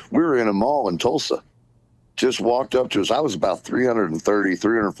Jackson, we were in a mall in Tulsa. Just walked up to us. I was about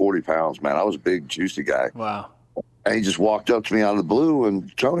 340 pounds, man. I was a big, juicy guy. Wow. And he just walked up to me out of the blue,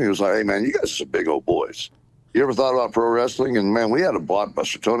 and Tony was like, "Hey, man, you guys are some big old boys. You ever thought about pro wrestling?" And, man, we had a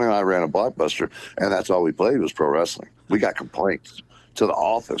Blockbuster. Tony and I ran a Blockbuster, and that's all we played was pro wrestling. We got complaints to the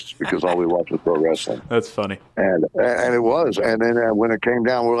office because all we watched was pro wrestling. That's funny. And it was. And then when it came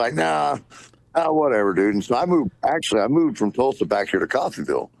down, we're like, nah, whatever, dude. And so I moved from Tulsa back here to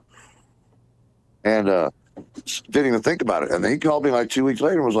Coffeyville. And didn't even think about it. And then he called me like 2 weeks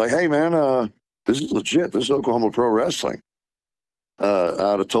later and was like, "Hey, man, this is legit. This is Oklahoma Pro Wrestling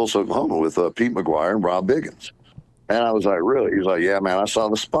out of Tulsa, Oklahoma with Pete McGuire and Rob Biggins." And I was like, really? He's like, yeah, man, I saw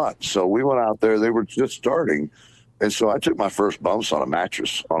the spot. So we went out there. They were just starting. And so I took my first bumps on a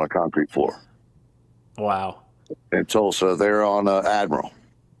mattress on a concrete floor. Wow. In Tulsa, there on Admiral.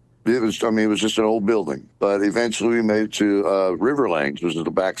 It was just an old building. But eventually we made it to River Lanes, which is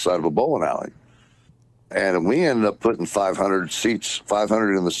the backside of a bowling alley. And we ended up putting 500 seats,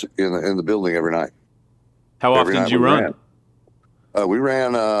 500 in the building every night. How often did you run? We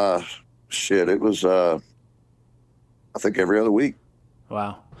ran, it was, I think every other week.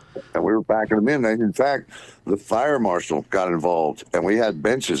 Wow. And we were packing them in. And in fact, the fire marshal got involved, and we had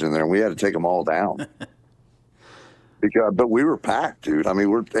benches in there, and we had to take them all down. But we were packed, dude. I mean,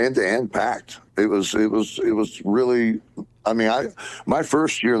 we're end to end packed. It was really. I mean, my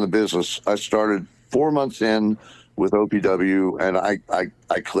first year in the business, I started 4 months in with OPW, and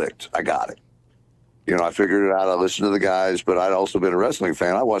I clicked. I got it. You know, I figured it out. I listened to the guys, but I'd also been a wrestling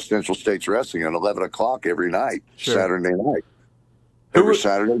fan. I watched Central States Wrestling at 11 o'clock every night, Saturday night. Every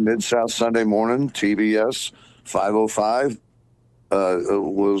Saturday, Mid-South Sunday morning, TBS, 505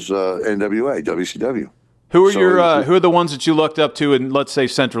 was NWA, WCW. Who are the ones that you looked up to in, let's say,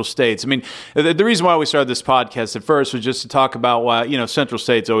 Central States? I mean, the reason why we started this podcast at first was just to talk about why, you know, Central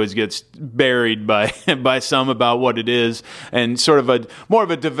States always gets buried by some about what it is, and sort of more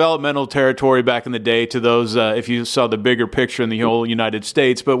of a developmental territory back in the day to those, if you saw the bigger picture in the whole United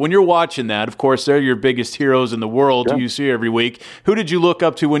States. But when you're watching that, of course, they're your biggest heroes in the world you see every week. Who did you look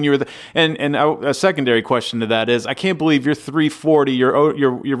up to when you were and a secondary question to that is, I can't believe you're 340,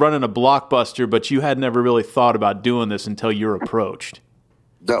 you're running a blockbuster, but you had never really thought about doing this until you're approached.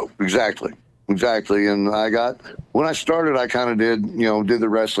 No, exactly. And when I started, I kind of did the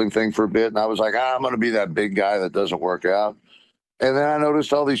wrestling thing for a bit, and I was like, I'm going to be that big guy that doesn't work out. And then I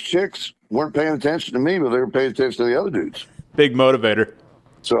noticed all these chicks weren't paying attention to me, but they were paying attention to the other dudes. Big motivator.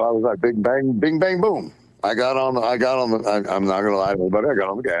 So I was like, bing, bang, boom. I'm not going to lie to anybody. I got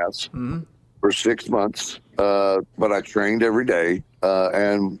on the gas for 6 months, but I trained every day,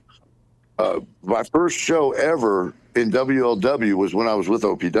 and my first show ever in WLW was when I was with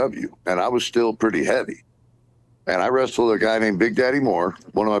OPW, and I was still pretty heavy. And I wrestled a guy named Big Daddy Moore,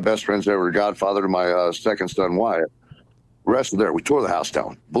 one of my best friends ever, godfather to my second son, Wyatt. Wrestled there. We tore the house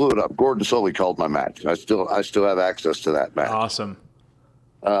down, blew it up. Gordon Sully called my match. I still have access to that match. Awesome.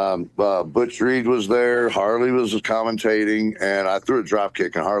 Butch Reed was there. Harley was commentating, and I threw a drop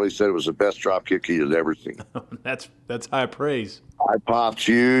kick, and Harley said it was the best drop kick he had ever seen. That's high praise. I popped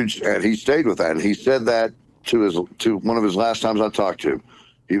huge, and he stayed with that. And he said that to one of his last times I talked to him.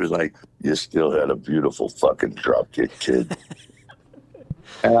 He was like, "You still had a beautiful fucking drop kick, kid."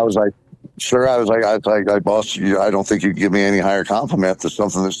 And I was like, "Sure." I was like, "Boss, I don't think you could give me any higher compliment to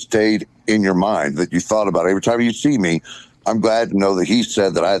something that stayed in your mind, that you thought about every time you see me. I'm glad to know that he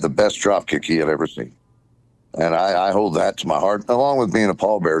said that I had the best drop kick he had ever seen." And I hold that to my heart, along with being a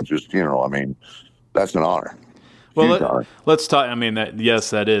pallbearer. Just, I mean, that's an honor. Well, let's talk. I mean, yes,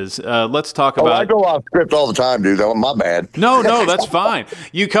 that is. Let's talk about. I go off script all the time, dude. My bad. No, that's fine.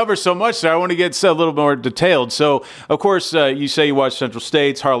 You cover so much, sir. I want to get a little more detailed. So, of course, you say you watch Central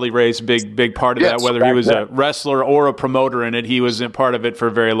States, Harley Race, big part of that. Whether he was a wrestler or a promoter in it, he was part of it for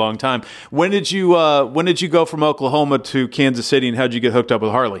a very long time. When did you go from Oklahoma to Kansas City, and how did you get hooked up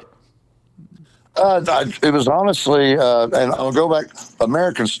with Harley? It was honestly, and I'll go back.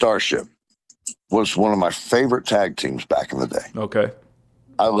 American Starship was one of my favorite tag teams back in the day. Okay.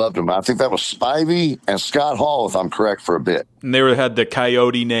 I loved them. I think that was Spivey and Scott Hall, if I'm correct, for a bit. And they had the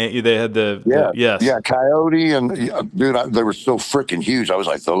Coyote name. They had Coyote, and dude, they were so freaking huge. I was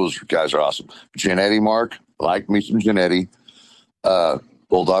like, those guys are awesome. Jannetty Mark, liked me some Jannetty.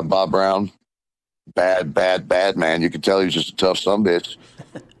 Bulldog Bob Brown, bad man. You could tell he was just a tough sumbitch.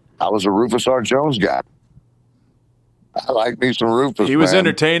 I was a Rufus R. Jones guy. I like me some Rufus. He was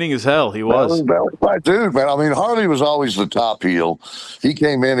entertaining as hell. He was. That was my dude, man. I mean, Harley was always the top heel. He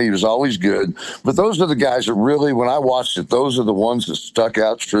came in, he was always good. But those are the guys that really, when I watched it, those are the ones that stuck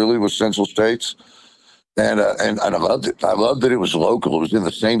out truly with Central States. And I loved it. I loved that it was local. It was in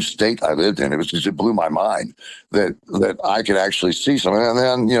the same state I lived in. It blew my mind that I could actually see something. And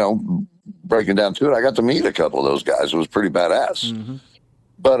then, breaking down to it, I got to meet a couple of those guys. It was pretty badass. Mm-hmm.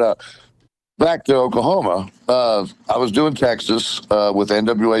 But back to Oklahoma, I was doing Texas with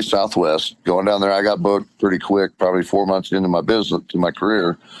NWA Southwest. Going down there, I got booked pretty quick, probably 4 months into my business, to my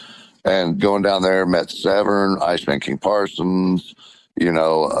career. And going down there, met Severn, Iceman King Parsons,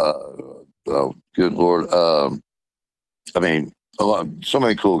 oh, good Lord. I mean, so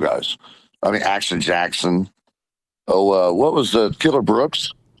many cool guys. I mean, Action Jackson. Oh, what was the Killer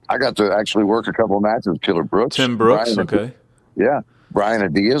Brooks? I got to actually work a couple of matches with Killer Brooks. Tim Brooks, okay. Yeah. Brian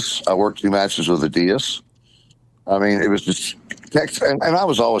Adias. I worked 2 matches with Adias. I mean, it was just, and I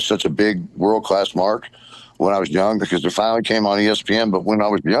was always such a big world-class mark when I was young because it finally came on ESPN. But when I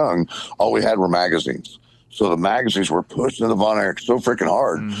was young, all we had were magazines. So the magazines were pushing the Von Erich so freaking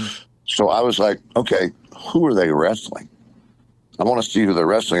hard. So I was like, okay, who are they wrestling? I want to see who they're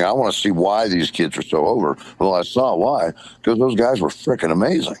wrestling. I want to see why these kids are so over. Well, I saw why, because those guys were freaking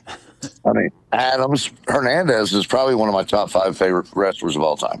amazing. I mean, Hernandez is probably one of my top 5 favorite wrestlers of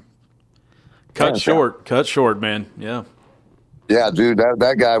all time. Cut short, man. Yeah. Yeah, dude,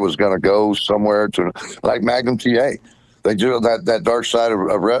 that guy was going to go somewhere to like Magnum TA. They do that dark side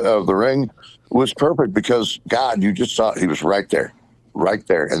of the ring was perfect because God, you just saw he was right there,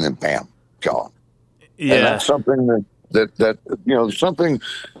 and then bam, gone. Yeah, and that's something that something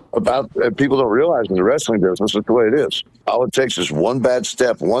about people don't realize in the wrestling business. It's the way it is. All it takes is one bad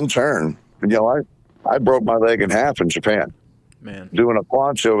step, one turn. I broke my leg in half in Japan, man, doing a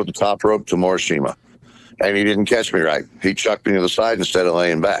planche over the top rope to Morishima. And he didn't catch me right. He chucked me to the side instead of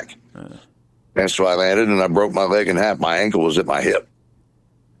laying back. And so I landed and I broke my leg in half. My ankle was at my hip.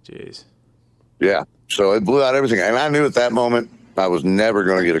 Jeez. Yeah. So it blew out everything. And I knew at that moment I was never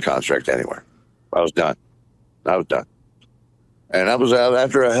going to get a contract anywhere. I was done. And I was out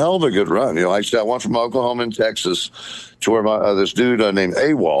after a hell of a good run. I went from Oklahoma and Texas to where this dude named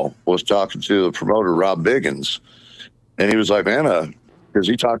AWOL was talking to the promoter, Rob Biggins. And he was like, man, because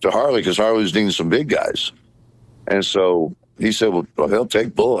he talked to Harley because Harley was needing some big guys. And so he said, well, he'll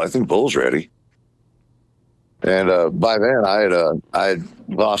take Bull. I think Bull's ready. And by then I had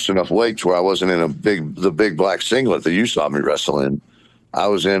lost enough weight to where I wasn't in the big black singlet that you saw me wrestle in. I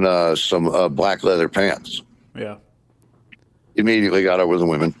was in some black leather pants. Yeah. Immediately got over the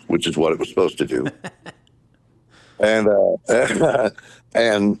women, which is what it was supposed to do. And I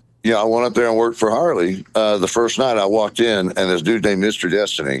went up there and worked for Harley. The first night I walked in, and this dude named Mr.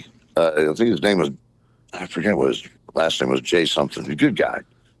 Destiny, I think his name was, I forget what his last name was, Jay something. A good guy.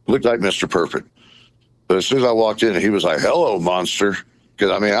 Looked like Mr. Perfect. But as soon as I walked in, he was like, hello, monster.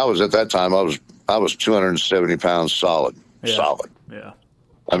 Because, I mean, at that time, I was 270 pounds solid. Yeah. Solid. Yeah.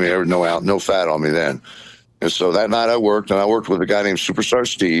 I mean, there was no fat on me then. And so that night I worked with a guy named Superstar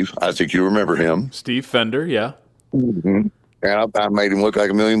Steve. I think you remember him. Steve Fender, yeah. Mm-hmm. And I made him look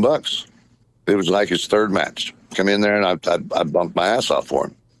like $1 million. It was like his third match. Come in there and I bumped my ass off for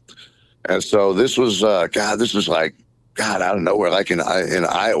him. And so this was like out of nowhere, like in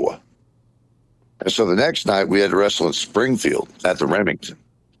Iowa. And so the next night we had to wrestle in Springfield at the Remington.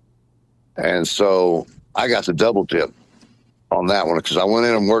 And so I got the double tip on that one because I went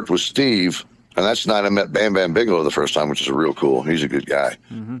in and worked with Steve. And that's the night I met Bam Bam Bigelow the first time, which is real cool. He's a good guy.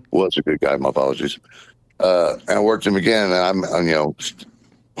 Mm-hmm. Was a good guy. My apologies. And I worked him again, and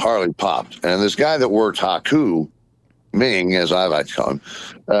Harley popped. And this guy that worked Haku, Ming, as I like to call him,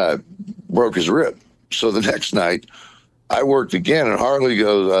 broke his rib. So the next night, I worked again, and Harley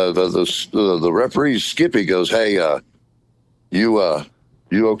goes, the referee, Skippy, goes, hey, you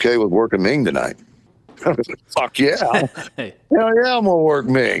okay with working Ming tonight? Fuck yeah. Hell yeah, I'm going to work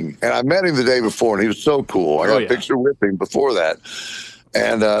Ming. And I met him the day before, and he was so cool. I got a picture with him before that.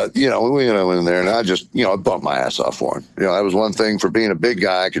 And, we went in there, and I just, I bumped my ass off for him. That was one thing for being a big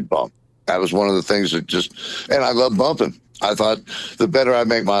guy I could bump. That was one of the things that and I love bumping. I thought the better I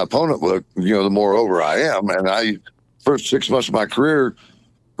make my opponent look, the more over I am. And first 6 months of my career,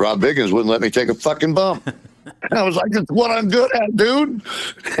 Rob Biggins wouldn't let me take a fucking bump. And I was like, that's what I'm good at, dude.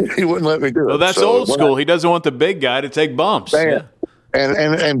 He wouldn't let me do it. Well, that's old school. He doesn't want the big guy to take bumps. Yeah.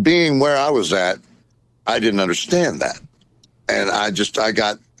 And being where I was at, I didn't understand that. And I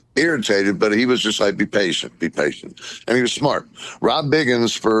got irritated, but he was just like, be patient. And he was smart. Rob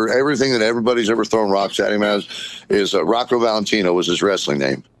Biggins, for everything that everybody's ever thrown rocks at him as, is Rocco Valentino was his wrestling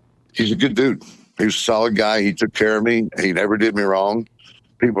name. He's a good dude. He was a solid guy. He took care of me. He never did me wrong.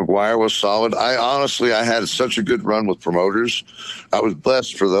 Pete McGuire was solid. I had such a good run with promoters. I was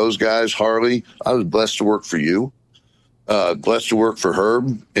blessed for those guys. Harley, I was blessed to work for you. Blessed to work for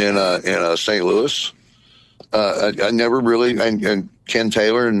Herb in St. Louis. I never really, and Ken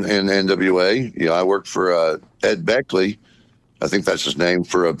Taylor in NWA. I worked for Ed Beckley. I think that's his name,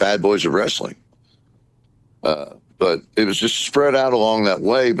 for Bad Boys of Wrestling. But it was just spread out along that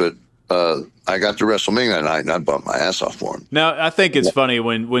way. But I got to wrestle Ming that night, and I bumped my ass off for him. Now, I think it's funny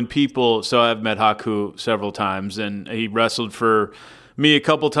when people – so I've met Haku several times, and he wrestled for me a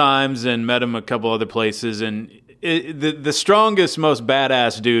couple times and met him a couple other places. And the strongest, most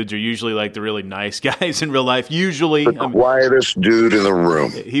badass dudes are usually like the really nice guys in real life. Usually – the quietest dude in the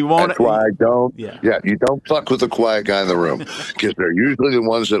room. He won't – That's why I don't – yeah, you don't fuck with the quiet guy in the room because they're usually the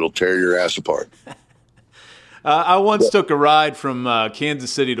ones that'll tear your ass apart. I once took a ride from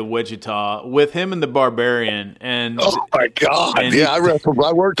Kansas City to Wichita with him and the Barbarian, and oh my God, I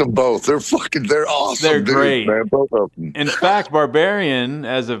worked them both. They're awesome. They're great, man, both of them. In fact, Barbarian,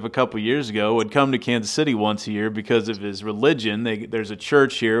 as of a couple years ago, would come to Kansas City once a year because of his religion. There's a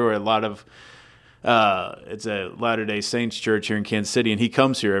church here where a lot of it's a Latter-day Saints church here in Kansas City, and he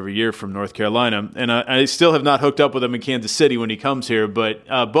comes here every year from North Carolina. And I still have not hooked up with him in Kansas City when he comes here, but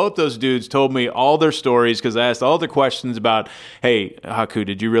both those dudes told me all their stories because I asked all the questions about, hey, Haku,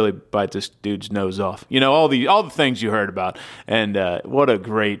 did you really bite this dude's nose off? You know, all the things you heard about. And what a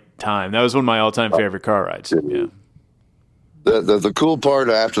great time. That was one of my all-time favorite car rides. Yeah. The cool part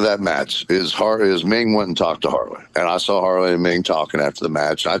after that match is Ming went and talked to Harley, and I saw Harley and Ming talking after the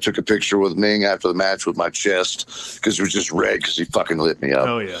match. I took a picture with Ming after the match with my chest because it was just red because he fucking lit me up.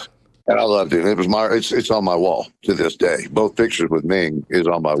 Oh yeah, and I loved it. It was it's on my wall to this day. Both pictures with Ming is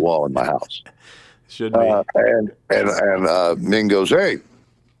on my wall in my house. Should be. And Ming goes, hey,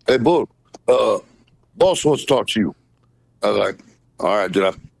 Bull, boss wants to talk to you. I was like, all right, did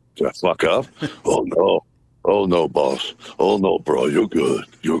I fuck up? Oh, no, boss. Oh, no, bro. You're good.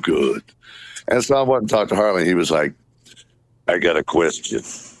 You're good. And so I went and talked to Harley. He was like, I got a question.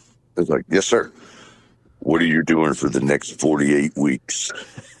 I was like, yes, sir. What are you doing for the next 48 weeks?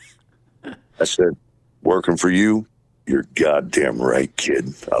 I said, working for you? You're goddamn right,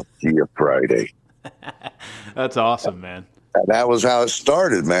 kid. I'll see you Friday. That's awesome, man. And that was how it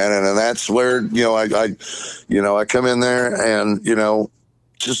started, man. And that's where, I come in there and,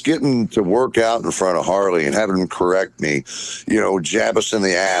 just getting to work out in front of Harley and having him correct me, jab us in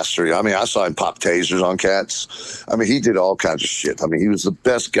the ass. I saw him pop tasers on cats. He did all kinds of shit. He was the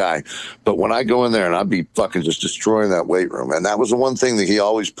best guy. But when I go in there and I'd be fucking just destroying that weight room. And that was the one thing that he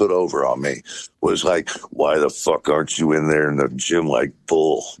always put over on me was like, why the fuck aren't you in there in the gym like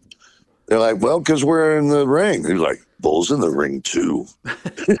Bull? They're like, well, because we're in the ring. He's like, Bull's in the ring too.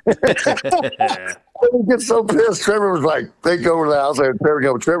 I get so pissed. Trevor was like, they go over to the house.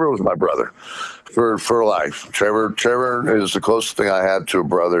 Trevor was my brother for life. Trevor is the closest thing I had to a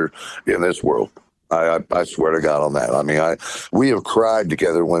brother in this world. I swear to God on that. We have cried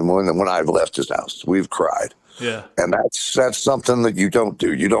together when I've left his house. We've cried. Yeah. And that's something that you don't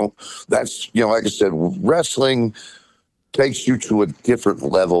do. That's like I said, wrestling takes you to a different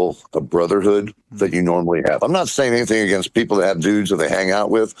level of brotherhood that you normally have. I'm not saying anything against people that have dudes that they hang out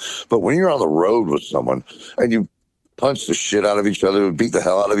with, but when you're on the road with someone and you punch the shit out of each other, beat the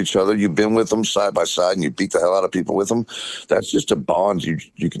hell out of each other, you've been with them side by side and you beat the hell out of people with them, that's just a bond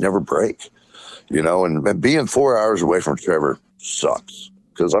you can never break, and being 4 hours away from Trevor sucks.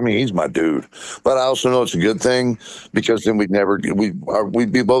 Because he's my dude, but I also know it's a good thing because then we'd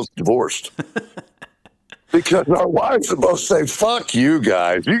be both divorced. Because our wives would both say, fuck you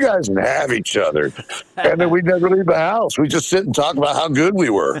guys. You guys can have each other. And then we'd never leave the house. We just sit and talk about how good we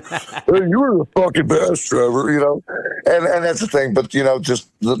were. Hey, you were the fucking best, Trevor, And that's the thing. But, just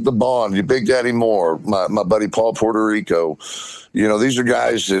the bond. Your Big Daddy Moore, my buddy Paul Puerto Rico. These are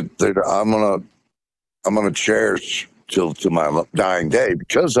guys that I'm gonna cherish till my dying day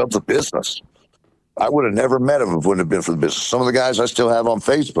because of the business. I would have never met him if it wouldn't have been for the business. Some of the guys I still have on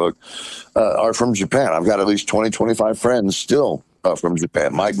Facebook are from Japan. I've got at least 20, 25 friends still from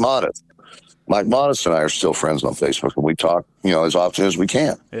Japan. Mike Modest and I are still friends on Facebook, and we talk, as often as we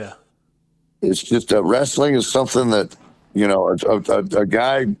can. Yeah. It's just wrestling is something that, a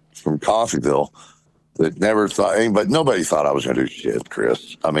guy from Coffeyville that never thought nobody thought I was going to do shit,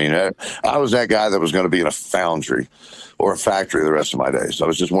 Chris. I was that guy that was going to be in a foundry or a factory the rest of my days. I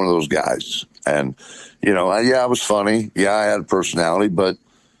was just one of those guys. And, I was funny. Yeah, I had a personality, but,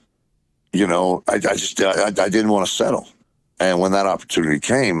 I didn't want to settle. And when that opportunity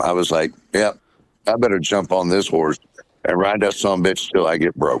came, I was like, yeah, I better jump on this horse and ride that son of a bitch till I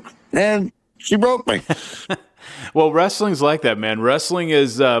get broke. And she broke me. Well, wrestling's like that, man. Wrestling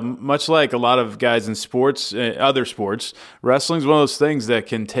is much like a lot of guys in sports, other sports. Wrestling's one of those things that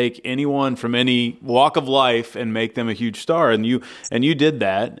can take anyone from any walk of life and make them a huge star. And you did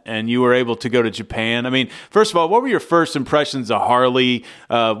that, and you were able to go to Japan. First of all, what were your first impressions of Harley?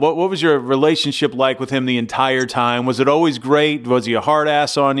 What was your relationship like with him the entire time? Was it always great? Was he a hard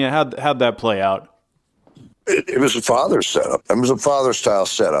ass on you? How'd that play out? It was a father setup. It was a father-style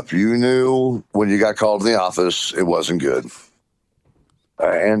setup. You knew when you got called to the office, it wasn't good.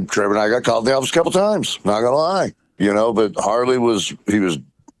 And Trevor and I got called to the office a couple times. Not gonna lie, But Harley was good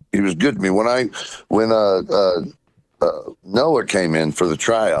to me. When Noah came in for the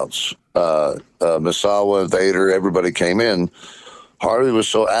tryouts, Misawa, Vader, everybody came in. Harley was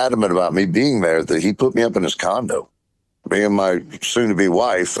so adamant about me being there that he put me up in his condo. me and my soon-to-be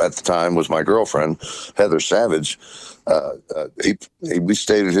wife at the time was my girlfriend, Heather Savage. We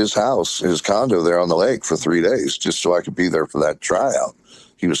stayed at his house, his condo there on the lake for 3 days, just so I could be there for that tryout.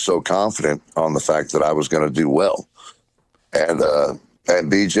 He was so confident on the fact that I was going to do well. And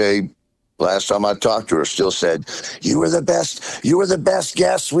BJ, last time I talked to her, still said, you were the best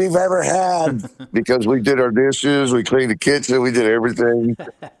guest we've ever had, because we did our dishes, we cleaned the kitchen, we did everything.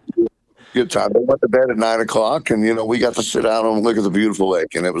 Good time. We went to bed at 9:00, and we got to sit down and look at the beautiful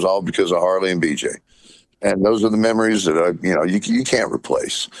lake, and it was all because of Harley and BJ. And those are the memories that you can't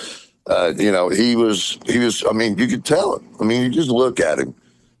replace. He was. I mean, you could tell it. I mean, you just look at him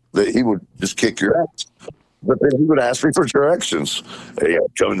that he would just kick your ass. But then he would ask me for directions. Hey, I'm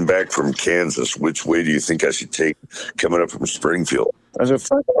coming back from Kansas. Which way do you think I should take coming up from Springfield? I said,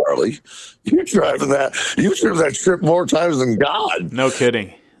 fuck, Harley. You're driving that. You've driven that strip more times than God. No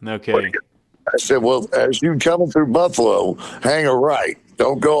kidding. I said, well, as you coming through Buffalo, hang a right.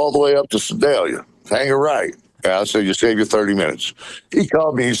 Don't go all the way up to Sedalia. Hang a right. And I said, you save your 30 minutes. He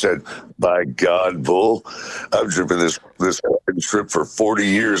called me. He said, by God, Bull, I've driven this trip for 40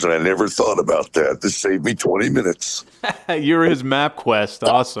 years, and I never thought about that. This saved me 20 minutes. You're his map quest.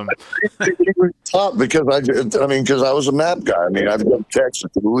 Awesome. He was top because because I was a map guy. I mean, I've done Texas,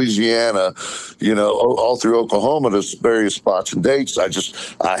 Louisiana, all through Oklahoma to various spots and dates. I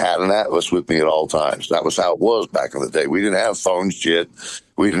had an atlas with me at all times. That was how it was back in the day. We didn't have phones yet.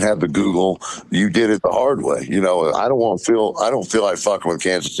 We didn't have the Google. You did it the hard way. I don't feel like fucking with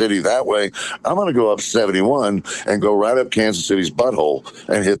Kansas City that way. I'm going to go up 71 and go right up Kansas City's butthole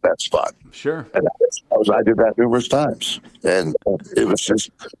and hit that spot. Sure. And I did that numerous times. And it was just,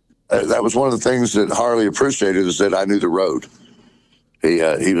 that was one of the things that Harley appreciated, is that I knew the road.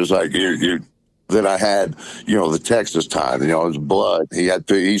 He was like, that I had, the Texas time, it was blood.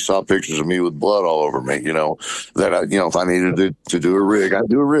 He saw pictures of me with blood all over me, that if I needed to do a rig, I'd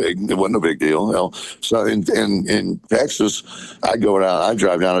do a rig. It wasn't a big deal. So in Texas, I'd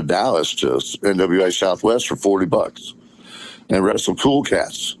drive down to Dallas to NWA Southwest for $40 and wrestle cool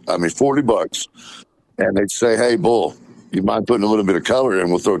cats. I mean, $40. And they'd say, hey, Bull, you mind putting a little bit of color in?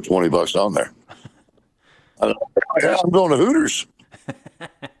 We'll throw $20 on there. I'm going to Hooters.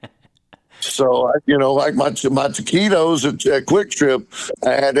 So, like my taquitos at Quick Trip,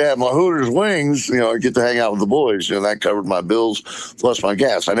 I had to have my Hooters wings, get to hang out with the boys. That covered my bills plus my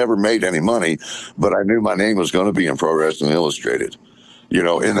gas. I never made any money, but I knew my name was going to be in Pro Wrestling Illustrated. In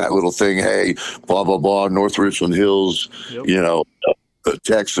that little thing, hey, blah, blah, blah, North Richland Hills, yep.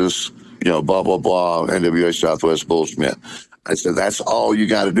 Texas, blah, blah, blah, NWA Southwest Bull Schmitt. I said, that's all you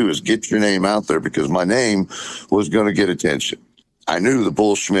got to do is get your name out there, because my name was going to get attention. I knew the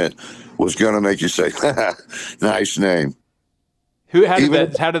Bull Schmitt was going to make you say, nice name. How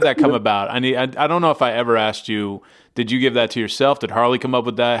did that come about? I don't know if I ever asked you, did you give that to yourself? Did Harley come up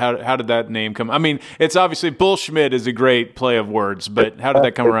with that? How did that name come? I mean, it's obviously Bull Schmitt is a great play of words, but how did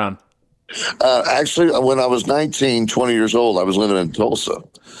that come around? Actually, when I was 19, 20 years old, I was living in Tulsa,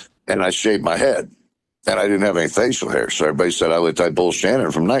 and I shaved my head, and I didn't have any facial hair. So everybody said I looked like Bull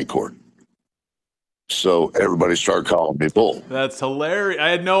Shannon from Night Court. So everybody started calling me Bull. That's hilarious.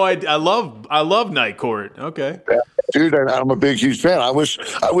 I had no idea. I love Night Court. Okay. Yeah, dude, I'm a big, huge fan. I wish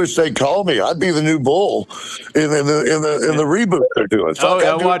they'd call me. I'd be the new Bull in the reboot they're doing.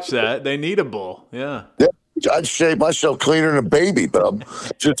 I watched that. They need a Bull. Yeah. I'd shave myself cleaner than a baby, bub,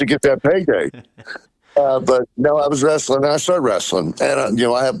 just to get that payday. But no, I was wrestling, and I started wrestling, and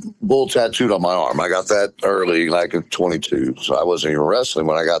I have Bull tattooed on my arm. I got that early, like at 22, so I wasn't even wrestling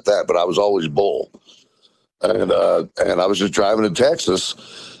when I got that, but I was always Bull. And I was just driving to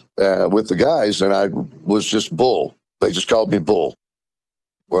Texas with the guys, and I was just Bull. They just called me Bull.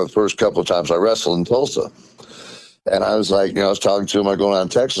 Well, the first couple of times I wrestled in Tulsa. And I was like, I was talking to him, I'm going out in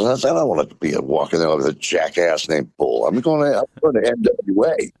Texas, and I said, I don't want to be walking there with a jackass named Bull. I'm going to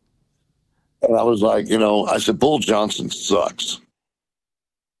NWA. And I was like, I said, Bull Johnson sucks.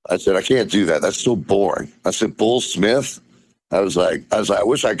 I said, I can't do that. That's so boring. I said, Bull Smith? I was like, I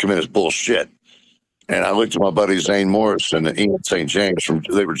wish I'd come in as bullshit. And I looked at my buddy Zane Morris and Ian St. James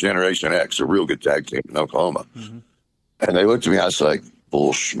they were Generation X, a real good tag team in Oklahoma. Mm-hmm. And they looked at me, I was like,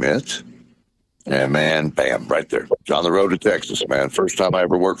 Bull Schmitt? And man, bam, right there. On the road to Texas, man. First time I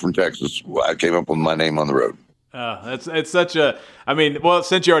ever worked from Texas, I came up with my name on the road. It's such a,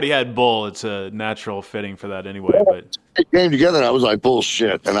 since you already had Bull, it's a natural fitting for that anyway. But it came together and I was like,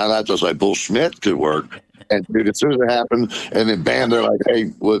 bullshit. And I thought I was like, Bull Schmitt could work. And dude, as soon as it happened, and then bam, they're like, hey,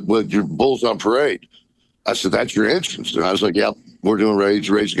 what your Bulls on Parade? I said, that's your entrance. And I was like, yep, we're doing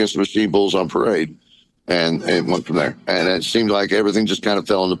Rage Against the Machine, Bulls on Parade. And it went from there. And it seemed like everything just kind of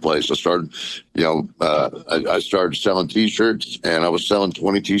fell into place. I started, I started selling T-shirts, and I was selling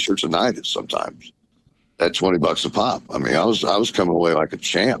 20 T-shirts a night sometimes at $20 a pop. I mean, I was coming away like a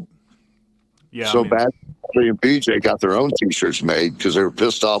champ. Yeah. So bad, Harley and BJ got their own T-shirts made because they were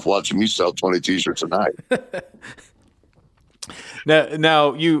pissed off watching me sell 20 T-shirts a night.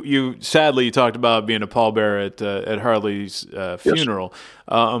 Now you sadly you talked about being a pallbearer at Harley's funeral.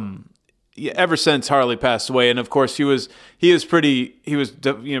 Ever since Harley passed away, and of course he was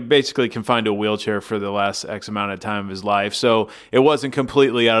basically confined to a wheelchair for the last X amount of time of his life. So it wasn't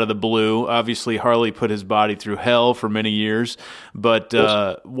completely out of the blue. Obviously, Harley put his body through hell for many years. But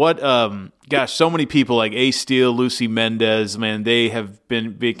so many people like Ace Steel, Lucy Mendez, man, they have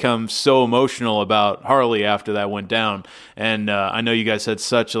become so emotional about Harley after that went down. And I know you guys had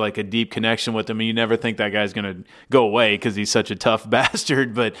such like a deep connection with him, and you never think that guy's going to go away because he's such a tough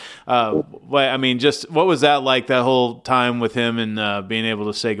bastard. But I mean, just what was that like, that whole time with him and being able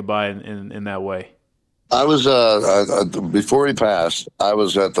to say goodbye in that way? I was before he passed, I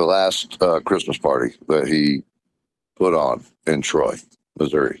was at the last Christmas party that he put on in Troy,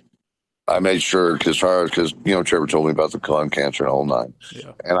 Missouri. I made sure because Trevor told me about the lung cancer and all nine,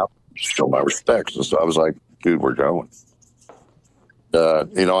 and I showed my respects. And so I was like, dude, we're going.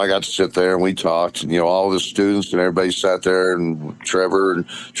 I got to sit there and we talked, and all the students and everybody sat there, and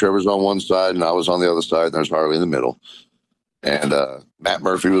Trevor's on one side and I was on the other side, and there's Harley in the middle, and Matt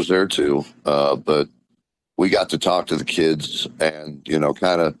Murphy was there too. But we got to talk to the kids and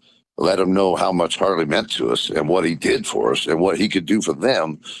kind of let them know how much Harley meant to us and what he did for us and what he could do for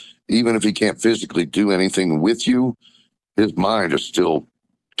them. Even if he can't physically do anything with you, his mind is still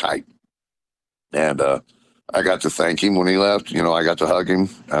tight. And I got to thank him when he left. I got to hug him,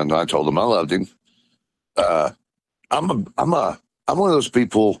 and I told him I loved him. I'm one of those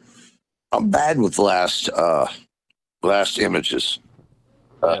people. I'm bad with last images.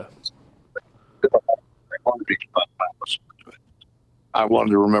 I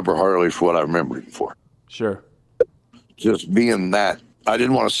wanted to remember Harley for what I remember him for. Sure. Just being that. I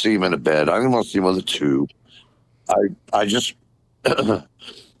didn't want to see him in a bed. I didn't want to see him with a tube. I just I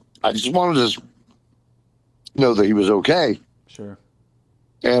just wanted to know that he was okay. Sure.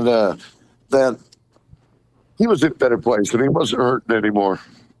 And that he was in a better place and he wasn't hurting anymore.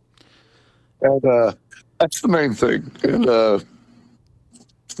 And that's the main thing. And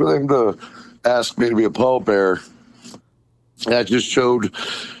for them to ask me to be a pallbearer, that just showed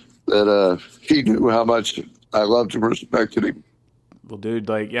that he knew how much I loved and respected him. Well, dude,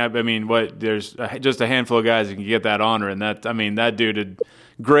 there's just a handful of guys that can get that honor, and that dude had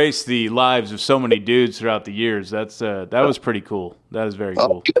graced the lives of so many dudes throughout the years. That was pretty cool. That is very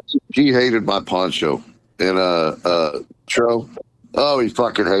cool. He hated my poncho in Tro. Oh, he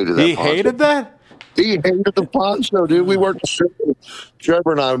fucking hated that. He hated that? He hated the poncho, dude. We worked the show.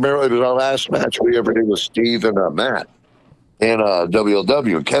 Trevor and I, remember it was our last match we ever did with Steve and Matt in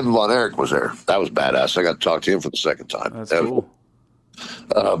WLW, and Kevin Von Erich was there. That was badass. I got to talk to him for the second time. That's cool.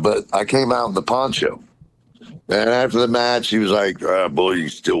 But I came out in the poncho. And after the match, he was like, boy, you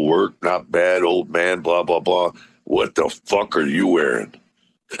still work. Not bad, old man, blah, blah, blah. What the fuck are you wearing?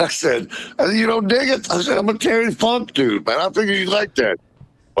 I said, you don't dig it? I said, I'm a Terry Funk dude, man. I figured you'd like that.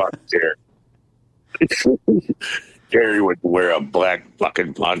 Fuck Terry. Terry would wear a black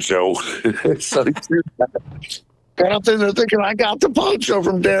fucking poncho. So and I'm thinking, I got the poncho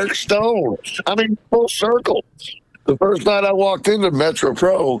from Derek Stone. I mean, full circle. The first night I walked into Metro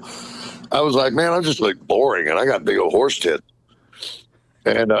Pro, I was like, man, I'm just like boring, and I got big old horse tits.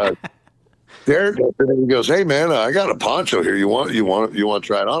 And Derek he goes, hey man, I got a poncho here. You want to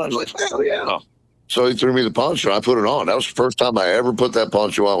try it on? I was like, hell yeah. So he threw me the poncho. I put it on. That was the first time I ever put that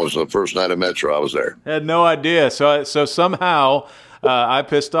poncho on. Was the first night at Metro. I was there. I had no idea. So somehow I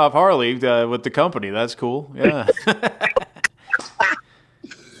pissed off Harley with the company. That's cool. Yeah.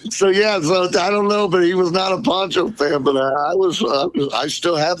 So I don't know, but he was not a poncho fan, but I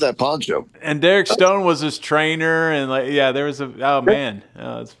still have that poncho. And Derek Stone was his trainer, and there was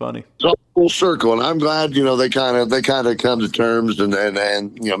it's funny. So full circle, and I'm glad they kind of come to terms and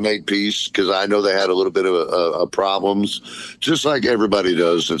made peace, because I know they had a little bit of problems, just like everybody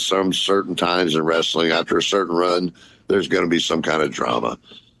does at some certain times in wrestling. After a certain run, there's going to be some kind of drama,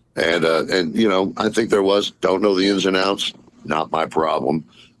 and I think there was. Don't know the ins and outs. Not my problem.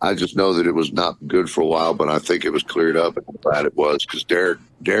 I just know that it was not good for a while, but I think it was cleared up, and I'm glad it was, because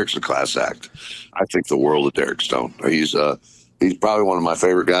Derek's a class act. I think the world of Derek Stone. He's probably one of my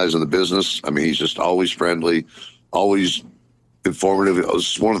favorite guys in the business. I mean, he's just always friendly, always informative.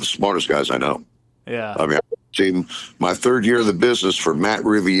 He's one of the smartest guys I know. Yeah. I mean, I've seen my third year of the business for Matt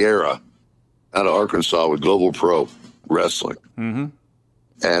Riviera out of Arkansas with Global Pro Wrestling. Mm-hmm.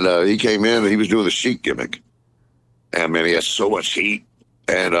 And he came in and he was doing the Sheik gimmick. And, man, he has so much heat.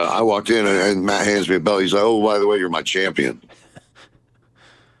 And I walked in and Matt hands me a belt. He's like, oh, by the way, you're my champion.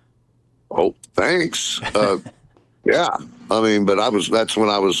 Oh, thanks. Yeah. I mean, but that's when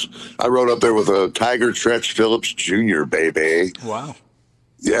I rode up there with a Tiger Tretch Phillips Jr., baby. Wow.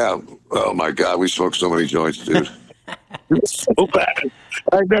 Yeah. Oh, my God. We smoked so many joints, dude. It was so bad.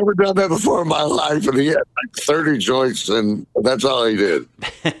 I'd never done that before in my life. And he had like 30 joints, and that's all he did.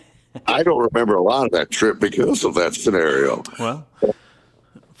 I don't remember a lot of that trip because of that scenario. Well,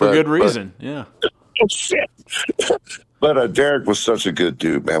 for good reason. Yeah. Oh, shit. But Derek was such a good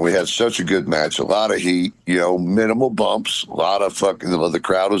dude, man. We had such a good match. A lot of heat, minimal bumps. A lot of the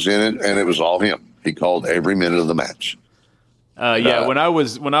crowd was in it, and it was all him. He called every minute of the match. When I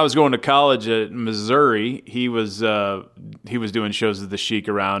was going to college at Missouri, he was doing shows of the Sheik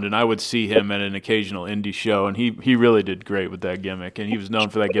around, and I would see him at an occasional indie show, and he really did great with that gimmick, and he was known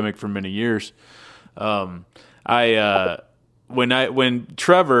for that gimmick for many years. When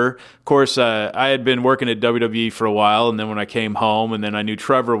Trevor, of course, I had been working at WWE for a while, and then when I came home, and then I knew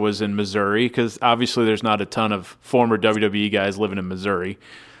Trevor was in Missouri, because obviously there's not a ton of former WWE guys living in Missouri.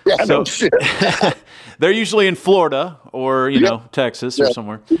 Yeah, so, no shit. They're usually in Florida or, Texas or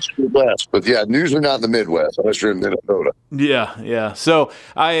somewhere. Midwest, but usually not in the Midwest, unless you're in Minnesota. Yeah. So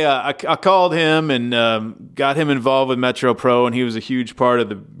I called him and got him involved with Metro Pro, and he was a huge part of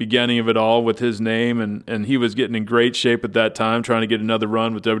the beginning of it all with his name, and he was getting in great shape at that time, trying to get another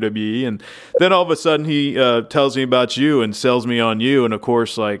run with WWE. And then all of a sudden he tells me about you and sells me on you, and of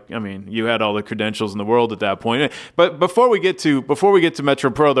course, you had all the credentials in the world at that point. But before we get to Metro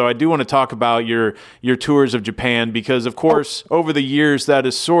Pro, though, I do want to talk about your tours of Japan, because of course over the years that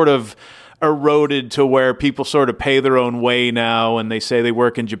is sort of eroded to where people sort of pay their own way now and they say they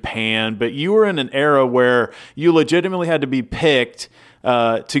work in Japan, but you were in an era where you legitimately had to be picked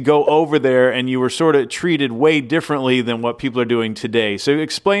to go over there, and you were sort of treated way differently than what people are doing today. So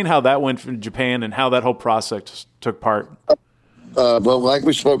explain how that went from Japan and how that whole process took part. Well, like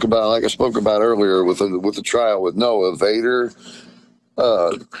I spoke about earlier with the trial with Noah, Vader,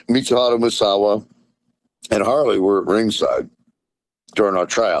 Mitsuhara Musawa, and Harley were at ringside during our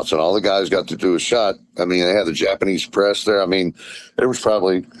tryouts, and all the guys got to do a shot. I mean, they had the Japanese press there. I mean, there was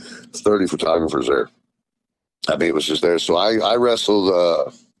probably 30 photographers there. I mean, it was just there. So I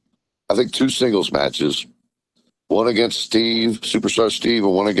wrestled, I think 2 singles matches, one against Superstar Steve,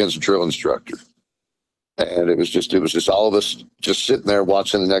 and one against a drill instructor. And it was just all of us just sitting there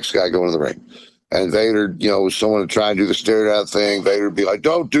watching the next guy go into the ring. And Vader, someone would try and do the stare-down thing. Vader would be like,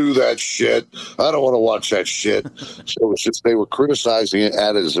 don't do that shit. I don't want to watch that shit. So it was just, they were criticizing it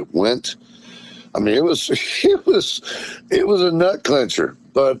as it went. I mean, it was a nut clincher.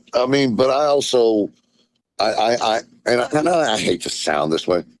 But I also, I hate to sound this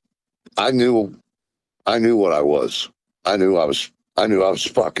way. I knew what I was. I knew I was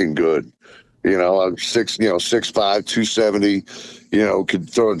fucking good. I was 6'5", 270, could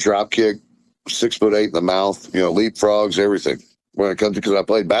throw a drop kick. 6'8" in the mouth, leapfrogs, everything. When it comes to, because I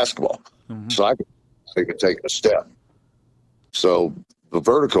played basketball, so I could take a step. So the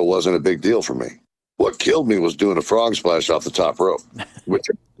vertical wasn't a big deal for me. What killed me was doing a frog splash off the top rope, which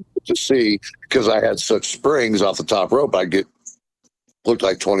to see, because I had such springs off the top rope, looked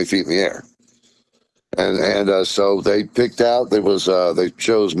like 20 feet in the air. And so they picked out. They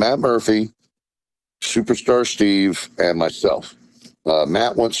chose Matt Murphy, Superstar Steve, and myself.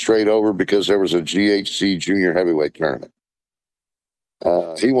 Matt went straight over because there was a GHC junior heavyweight tournament.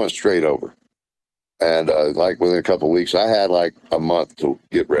 He went straight over. And within a couple of weeks, I had like a month to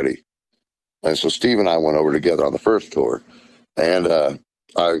get ready. And so Steve and I went over together on the first tour. And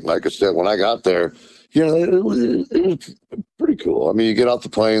like I said, when I got there, it was pretty cool. I mean, you get off the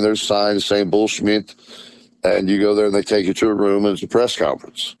plane, there's signs saying Bull Schmitt, and you go there and they take you to a room and it's a press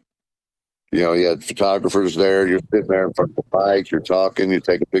conference. You had photographers there. You're sitting there in front of the mic. You're talking. You're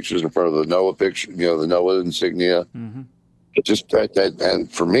taking pictures in front of the Noah picture. The Noah insignia. Mm-hmm. It just that,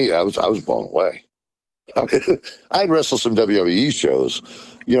 and for me, I was blown away. I'd wrestled some WWE shows,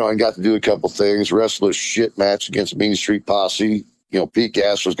 and got to do a couple things. Wrestle a shit match against Mean Street Posse. Pete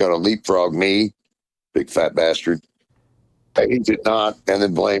Gas was going to leapfrog me, big fat bastard. He did not, and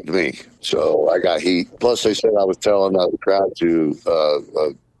then blamed me. So I got heat. Plus, they said I was telling the crowd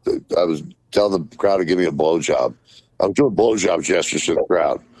I was telling the crowd to give me a blowjob. I was doing blowjob gestures to the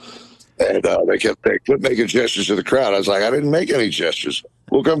crowd. And they kept making gestures to the crowd. I was like, I didn't make any gestures.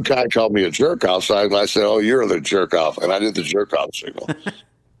 Well, some guy called me a jerk off. So I said, oh, you're the jerk off. And I did the jerk off signal.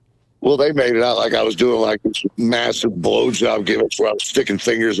 Well, they made it out like I was doing like this massive blowjob gimmicks where I was sticking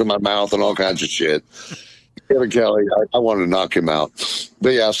fingers in my mouth and all kinds of shit. Kevin Kelly, I wanted to knock him out. But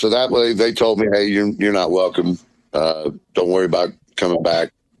yeah, so that way they told me, hey, you're not welcome. Don't worry about coming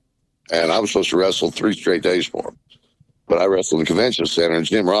back. And I was supposed to wrestle 3 straight days for him. But I wrestled in the convention center, and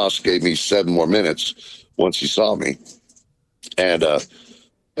Jim Ross gave me 7 more minutes once he saw me. And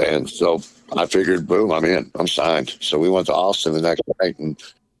so I figured, boom, I'm in. I'm signed. So we went to Austin the next night, and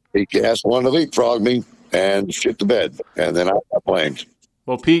he asked one to leapfrog me and shit the bed. And then I playing.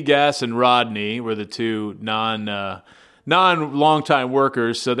 Well, Pete Gass and Rodney were the two non-longtime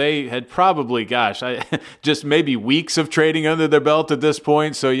workers, so they had probably, just maybe weeks of trading under their belt at this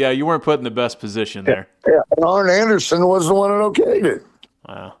point. So, yeah, you weren't put in the best position there. Yeah, and Arn Anderson was the one that okayed it.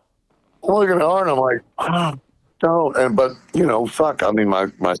 Wow. I'm looking at Arn, I'm like, don't. But, fuck. I mean,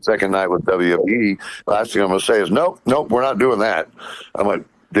 my second night with WWE, last thing I'm going to say is, nope, we're not doing that. I'm like,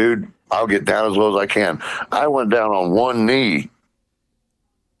 dude, I'll get down as low as I can. I went down on one knee.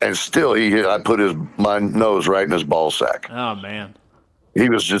 And still, I put my nose right in his ball sack. Oh, man. I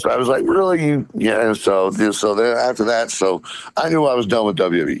was like, really? Yeah. And so then after that, so I knew I was done with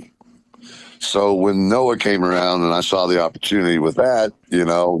WWE. So when Noah came around and I saw the opportunity with that,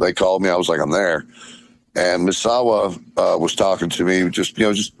 they called me. I was like, I'm there. And Misawa was talking to me, just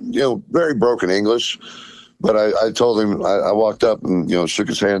very broken English. But I told him, I walked up and, shook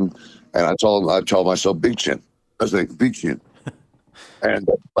his hand. And I told myself, Big Chin. I was like, Big Chin. And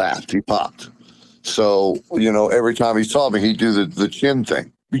laughed. He popped. So, every time he saw me, he'd do the chin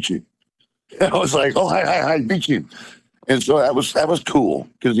thing. Beachin. I was like, oh, hi, Beachin. And so that was cool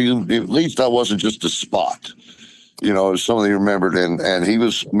because at least I wasn't just a spot. Somebody remembered. And he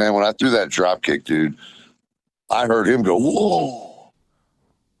was, man, when I threw that drop kick, dude, I heard him go, whoa.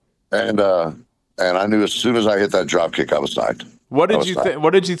 And I knew as soon as I hit that drop kick, I was signed. What did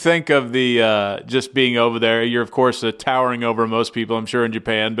you think of the just being over there? You're of course towering over most people, I'm sure, in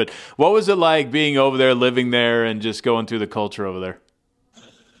Japan. But what was it like being over there, living there, and just going through the culture over there?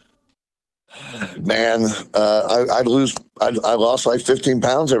 Man, I lost like 15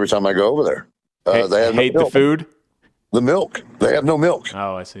 pounds every time I go over there. They hate the food. The milk. They have no milk.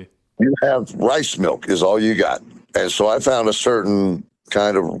 Oh, I see. You have rice milk is all you got, and so I found a certain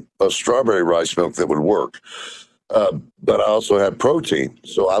kind of a strawberry rice milk that would work. But I also had protein,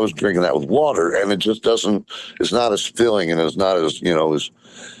 so I was drinking that with water, and it just it's not as filling, and it's not as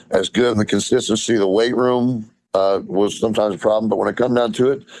good. And the consistency of the weight room was sometimes a problem, but when it comes down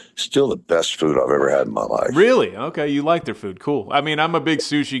to it, still the best food I've ever had in my life. Really? Okay, you like their food. Cool. I mean, I'm a big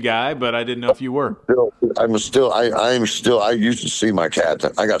sushi guy, but I didn't know if you were. I used to see my cat.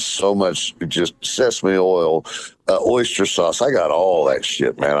 I got so much just sesame oil, oyster sauce. I got all that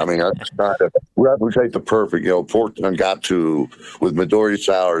shit, man. I mean, I just trying to replicate the perfect, pork tonkatsu with Midori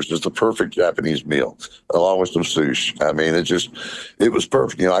sours is the perfect Japanese meal, along with some sushi. I mean, it was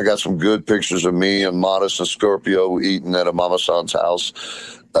perfect. I got some good pictures of me and Modest and Scorpio eating at a Mama-san's house,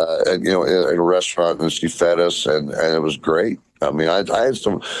 in a restaurant, and she fed us, and it was great. I mean, I had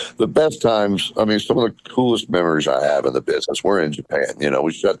the best times. I mean, some of the coolest memories I have in the business were in Japan.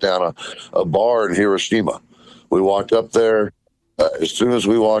 We shut down a bar in Hiroshima. We walked up there. As soon as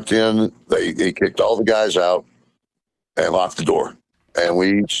we walked in, they kicked all the guys out and locked the door. And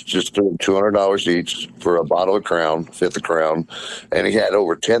we each just threw $200 each for a bottle of Crown, fifth of Crown. And he had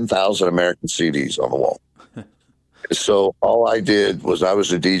over 10,000 American CDs on the wall. So all I did was I was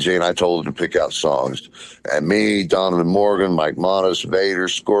the DJ, and I told him to pick out songs. And me, Donovan Morgan, Mike Modest, Vader,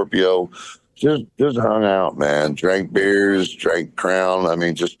 Scorpio, just hung out, man. Drank beers, drank Crown. I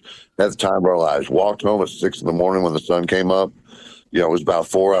mean, just at the time of our lives. Walked home at 6 a.m. when the sun came up. It was about a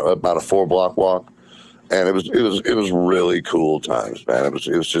 4-block walk. And it was really cool times, man. It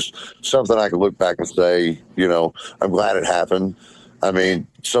was just something I could look back and say, I'm glad it happened. I mean,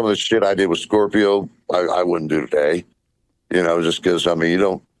 some of the shit I did with Scorpio, I wouldn't do today, just because, I mean, you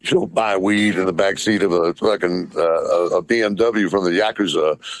don't buy weed in the backseat of a fucking a BMW from the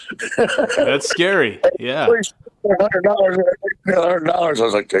Yakuza. That's scary. Yeah. $100. I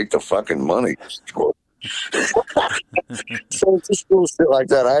was like, take the fucking money. So it's just cool shit like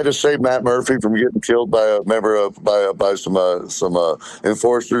that. I had to save Matt Murphy from getting killed by a member of by some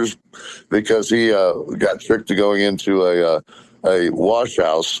enforcers because he got tricked to going into a wash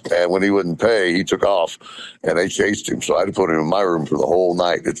house, and when he wouldn't pay, he took off, and they chased him. So I had to put him in my room for the whole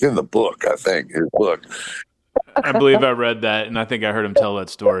night. It's in the book, I think. His book. I believe I read that, and I think I heard him tell that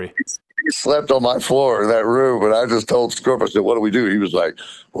story. He slept on my floor in that room, and I just told Scorp, I said, what do we do? He was like,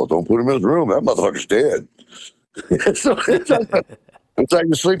 well, don't put him in his room. That motherfucker's dead. So It's like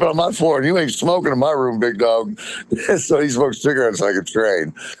you're sleeping on my floor and you ain't smoking in my room, big dog. So he smokes cigarettes like a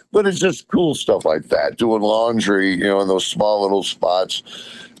train. But it's just cool stuff like that. Doing laundry, in those small little spots,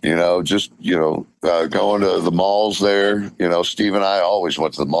 just, going to the malls there. Steve and I always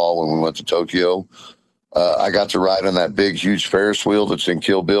went to the mall when we went to Tokyo. I got to ride on that big, huge Ferris wheel that's in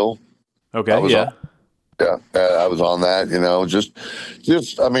Kill Bill. Okay, yeah. I was on that,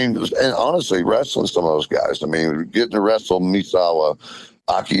 I mean, and honestly, wrestling some of those guys. I mean, getting to wrestle Misawa,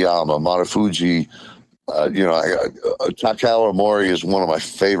 Akiyama, Motofuji, Takao Omori is one of my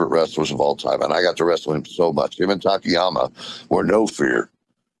favorite wrestlers of all time, and I got to wrestle him so much. Him and Takayama were no fear.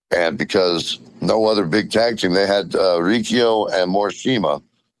 And because no other big tag team, they had Rikio and Morishima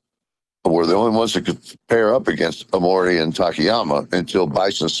were the only ones that could pair up against Omori and Takayama until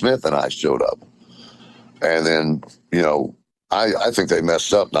Bison Smith and I showed up. And then, I think they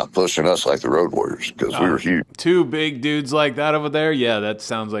messed up not pushing us like the Road Warriors because we were huge. Two big dudes like that over there. Yeah, that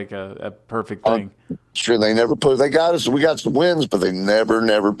sounds like a perfect thing. Sure, they never pushed. They got us. We got some wins, but they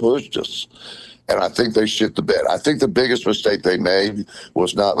never pushed us. And I think they shit the bed. I think the biggest mistake they made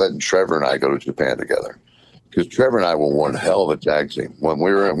was not letting Trevor and I go to Japan together. Because Trevor and I were one hell of a tag team.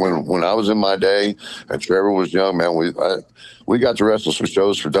 When I was in my day and Trevor was young, man, we got to wrestle some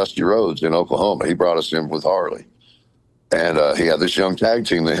shows for Dusty Rhodes in Oklahoma. He brought us in with Harley. And he had this young tag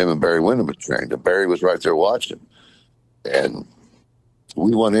team that him and Barry Windham had trained. And Barry was right there watching. And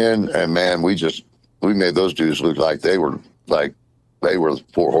we went in and, man, we made those dudes look like they were the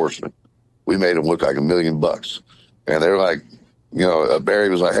Four Horsemen. We made them look like $1 million. And they were like, Barry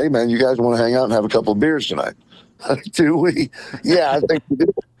was like, hey, man, you guys want to hang out and have a couple of beers tonight? Do we? Yeah, I think we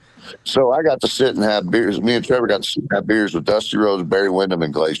do. So I got to sit and have beers. Me and Trevor got to sit and have beers with Dusty Rhodes, Barry Windham,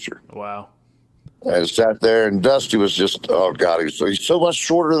 and Glacier. Wow. And sat there, and Dusty was just, oh, God, he's so much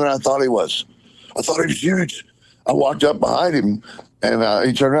shorter than I thought he was. I thought he was huge. I walked up behind him, and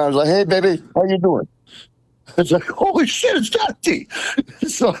he turned around. I was like, hey, baby, how you doing? It's like, holy shit, it's Dusty.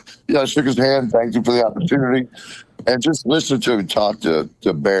 So, I shook his hand, thanked him for the opportunity, and just listened to him talk to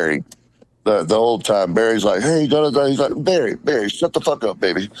Barry the whole time. Barry's like, hey, he's like, Barry, shut the fuck up,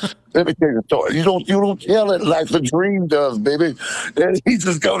 baby. Let me tell you the story. You don't tell it like the dream does, baby. And he's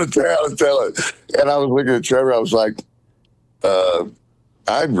just going to town and tell it. And I was looking at Trevor. I was like,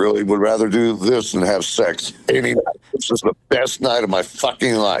 I really would rather do this than have sex any night. This is the best night of my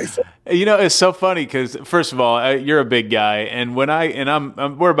fucking life. It's so funny because, first of all, you're a big guy, and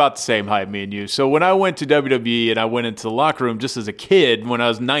we're about the same height, me and you. So when I went to WWE and I went into the locker room just as a kid when I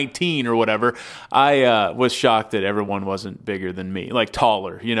was 19 or whatever, I was shocked that everyone wasn't bigger than me, like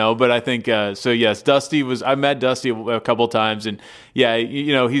taller, But I think so. Yes, Dusty was. I met Dusty a couple of times, and yeah,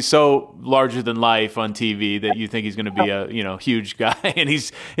 he's so larger than life on TV that you think he's going to be a huge guy, and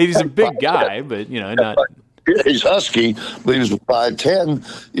he's a big guy, but not. He's husky, but he was 5'10".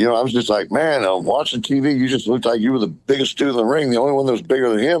 I was just like, man, watching TV, you just looked like you were the biggest dude in the ring. The only one that was bigger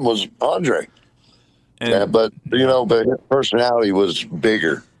than him was Andre. But his personality was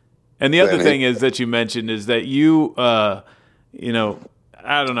bigger. And the other thing is that you mentioned is that you,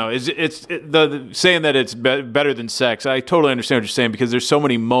 I don't know. It's the saying that it's better than sex. I totally understand what you're saying because there's so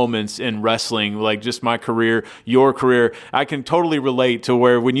many moments in wrestling, like just my career, your career. I can totally relate to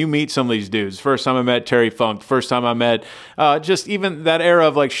where when you meet some of these dudes. First time I met Terry Funk. First time I met just even that era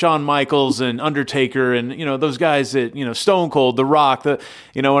of like Shawn Michaels and Undertaker and those guys that Stone Cold, The Rock.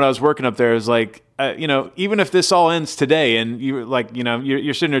 When I was working up there, it was like. Even if this all ends today, and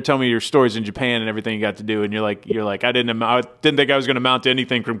you're sitting there telling me your stories in Japan and everything you got to do, and you're like, I didn't think I was going to amount to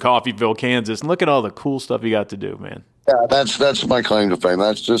anything from Coffeyville, Kansas, and look at all the cool stuff you got to do, man. Yeah, that's my claim to fame.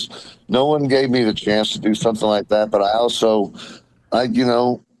 That's just no one gave me the chance to do something like that, but I also, I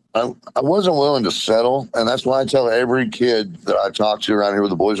wasn't willing to settle, and that's why I tell every kid that I talk to around here with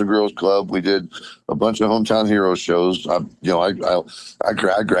the Boys and Girls Club. We did a bunch of Hometown Heroes shows. I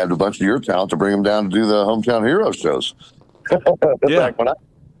grabbed a bunch of your talent to bring them down to do the Hometown Heroes shows. Yeah.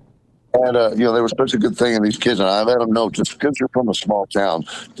 They were such a good thing in these kids, and I let them know just because you're from a small town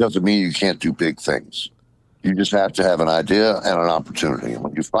doesn't mean you can't do big things. You just have to have an idea and an opportunity, and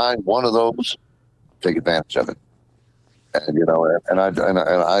when you find one of those, take advantage of it. And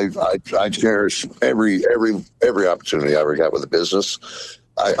I cherish every opportunity I ever got with the business.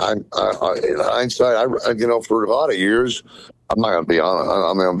 In hindsight, for a lot of years, I'm going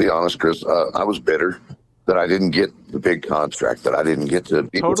to be honest, Chris. I was bitter that I didn't get the big contract, that I didn't get to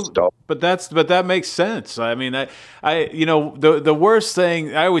be totally. But that makes sense. I mean, the worst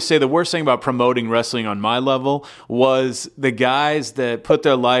thing, I always say the worst thing about promoting wrestling on my level was the guys that put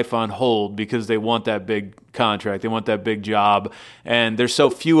their life on hold because they want that big contract, they want that big job, and there's so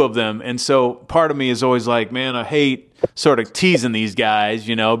few of them. And so part of me is always like, man, I hate sort of teasing these guys,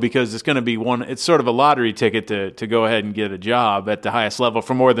 because it's going to be it's sort of a lottery ticket to go ahead and get a job at the highest level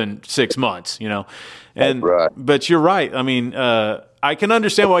for more than 6 months, And Right. But you're right. I mean, I can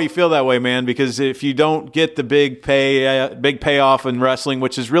understand why you feel that way, man, because if you don't get the big payoff in wrestling,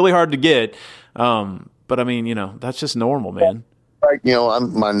 which is really hard to get, but I mean, that's just normal, man. Like,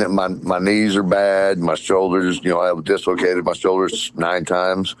 my knees are bad, my shoulders, I have dislocated my shoulders 9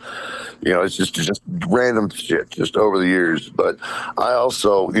 times. It's just random shit just over the years. But I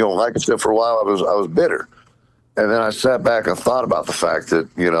also, like I said, for a while I was bitter. And then I sat back and thought about the fact that,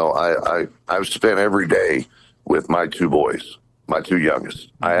 I've spent every day with my 2 boys, my 2 youngest.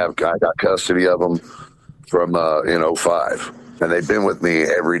 I got custody of them from in 05, and they've been with me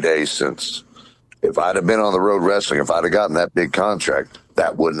every day since. If I'd have been on the road wrestling, if I'd have gotten that big contract,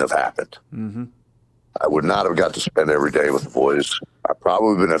 that wouldn't have happened. Mm-hmm. I would not have got to spend every day with the boys. I've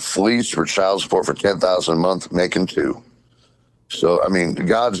probably been at fleeced for child support for $10,000 a month, making 2. So, I mean,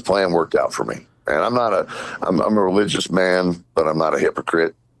 God's plan worked out for me. And I'm a religious man, but I'm not a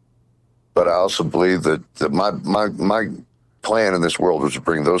hypocrite. But I also believe that my plan in this world was to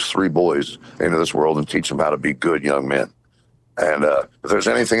bring those 3 boys into this world and teach them how to be good young men. And if there's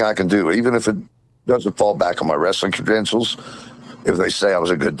anything I can do, even if it doesn't fall back on my wrestling credentials, if they say I was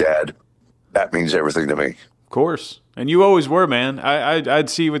a good dad, that means everything to me. Of course. And you always were, man. I'd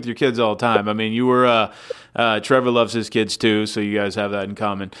see you with your kids all the time. I mean, you were Trevor loves his kids too, so you guys have that in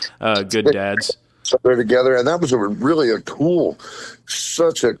common. Good dads. So they're together, and that was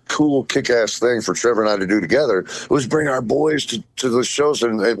such a cool kick-ass thing for Trevor and I to do together, was bring our boys to the shows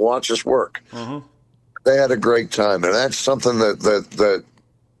and watch us work. Uh-huh. They had a great time, and that's something that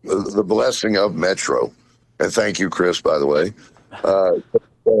the blessing of Metro, and thank you, Chris, by the way,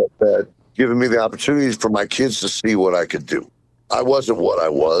 that given me the opportunities for my kids to see what I could do. I wasn't what I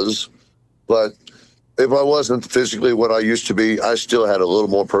was, but if I wasn't physically what I used to be, I still had a little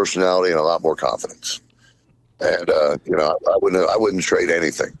more personality and a lot more confidence. And I wouldn't trade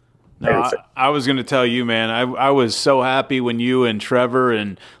anything. No, I was going to tell you, man, I was so happy when you and Trevor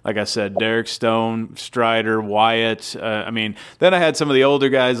and, like I said, Derek Stone, Strider, Wyatt. Then I had some of the older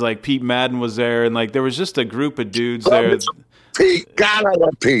guys like Pete Madden was there, and like there was just a group of dudes there. Pete, God, I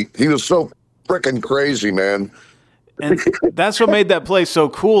love Pete. He was so freaking crazy, man. And that's what made that place so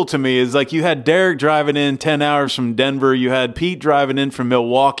cool to me is like you had Derek driving in 10 hours from Denver. You had Pete driving in from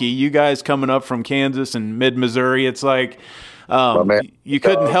Milwaukee. You guys coming up from Kansas and mid-Missouri. It's like you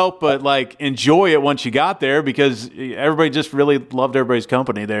couldn't help but like enjoy it once you got there because everybody just really loved everybody's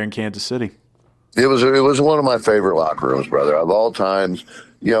company there in Kansas City. It was one of my favorite locker rooms, brother, of all times.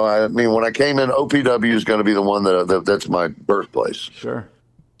 When I came in, OPW is going to be the one that's my birthplace. Sure.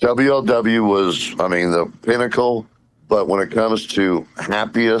 WLW was, the pinnacle. But when it comes to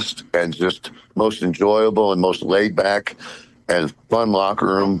happiest and just most enjoyable and most laid back and fun locker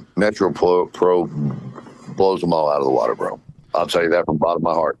room, Metro Pro blows them all out of the water, bro. I'll tell you that from the bottom of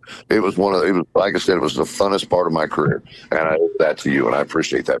my heart. It was like I said, it was the funnest part of my career. And I owe that to you, and I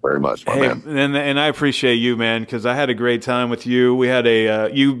appreciate that very much, my man. And I appreciate you, man, because I had a great time with you. We had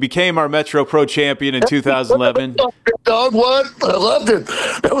you became our Metro Pro champion in 2011. Dog, what? I loved it.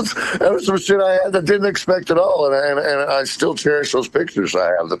 That was some shit I didn't expect at all, and I still cherish those pictures I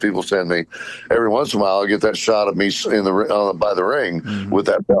have that people send me. Every once in a while, I'll get that shot of me by the ring with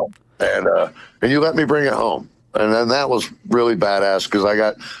that belt, and you let me bring it home. And then that was really badass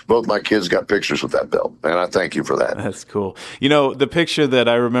because both my kids got pictures with that belt, and I thank you for that. That's cool. The picture that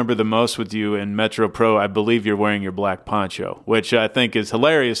I remember the most with you in Metro Pro, I believe you're wearing your black poncho, which I think is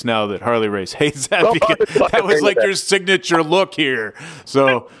hilarious now that Harley Race hates that because that was like your signature look here.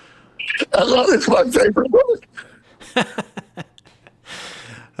 So I love it. It's my favorite look.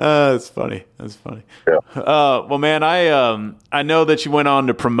 That's funny. That's funny. Yeah. Well, man, I know that you went on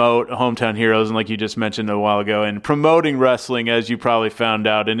to promote Hometown Heroes, and like you just mentioned a while ago, and promoting wrestling, as you probably found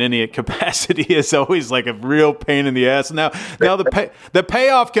out, in any capacity is always like a real pain in the ass. Now the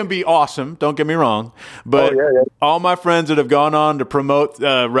payoff can be awesome. Don't get me wrong, but all my friends that have gone on to promote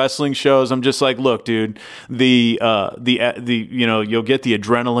wrestling shows, I'm just like, look, dude, you'll get the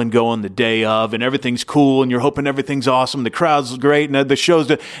adrenaline going the day of, and everything's cool, and you're hoping everything's awesome, the crowd's great, and the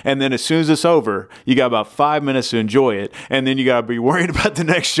show's. And then as soon as it's over, you got about 5 minutes to enjoy it. And then you got to be worried about the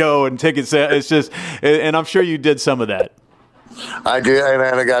next show and tickets. It's just, and I'm sure you did some of that. I did. And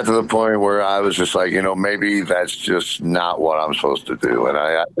I got to the point where I was just like, maybe that's just not what I'm supposed to do. And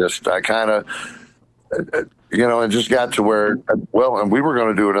I kind of, and just got to where, and we were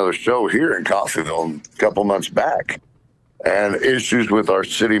going to do another show here in Coffeyville a couple months back. And issues with our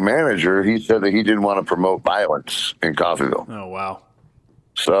city manager, he said that he didn't want to promote violence in Coffeyville. Oh, wow.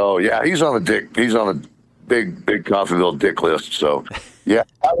 So, yeah, he's on the big Coffeyville dick list. So yeah,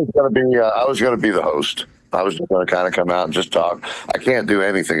 I was gonna be the host. I was just gonna kind of come out and just talk. I can't do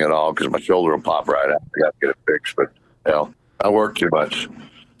anything at all because my shoulder will pop right out. I got to get it fixed, but I work too much.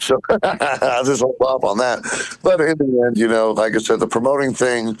 So I just hold off on that. But in the end, like I said, the promoting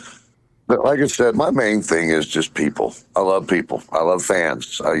thing. But like I said, my main thing is just people. I love people. I love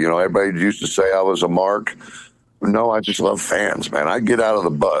fans. Everybody used to say I was a mark. No, I just love fans, man. I get out of the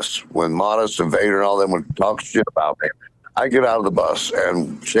bus when Modest and Vader and all them would talk shit about me. I get out of the bus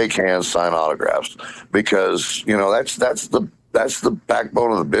and shake hands, sign autographs, because that's the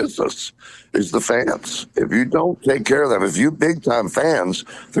backbone of the business is the fans. If you don't take care of them, if you big time fans,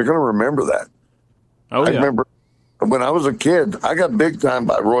 they're going to remember that. Oh, I remember when I was a kid, I got big time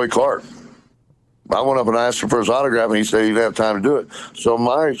by Roy Clark. I went up and asked him for his autograph, and he said he didn't have time to do it. So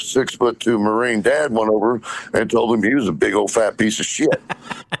my 6'2" Marine dad went over and told him he was a big old fat piece of shit.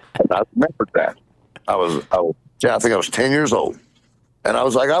 And I remembered that. I think I was 10 years old. And I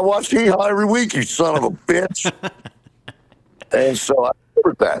was like, I watch Hee Haw every week, you son of a bitch. And so I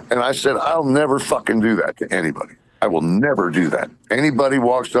remembered that. And I said, I'll never fucking do that to anybody. I will never do that. Anybody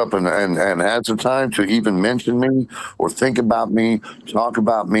walks up and has the time to even mention me or think about me, talk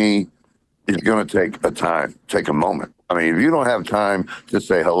about me, is going to take a moment. I mean, if you don't have time to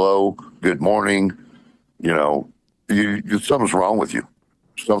say hello, good morning, something's wrong with you.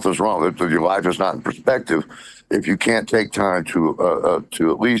 Something's wrong. Your life is not in perspective if you can't take time to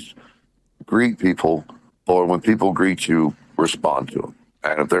at least greet people, or when people greet you, respond to them.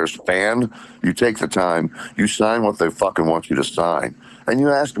 And if there's a fan, you take the time, you sign what they fucking want you to sign, and you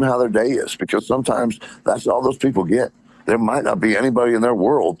ask them how their day is, because sometimes that's all those people get. There might not be anybody in their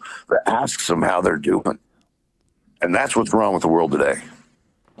world that asks them how they're doing. And that's what's wrong with the world today.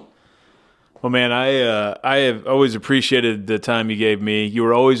 Well, man, I have always appreciated the time you gave me. You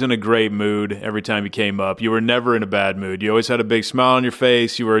were always in a great mood every time you came up. You were never in a bad mood. You always had a big smile on your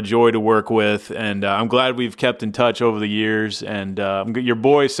face. You were a joy to work with. And I'm glad we've kept in touch over the years. And your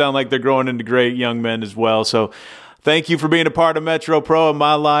boys sound like they're growing into great young men as well. So thank you for being a part of Metro Pro in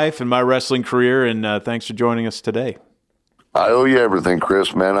my life and my wrestling career. And thanks for joining us today. I owe you everything,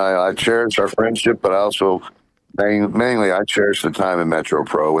 Chris, man. I cherish our friendship, but also mainly I cherish the time in Metro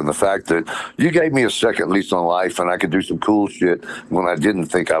Pro and the fact that you gave me a second lease on life and I could do some cool shit when I didn't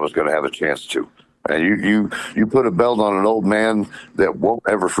think I was going to have a chance to. And you put a belt on an old man that won't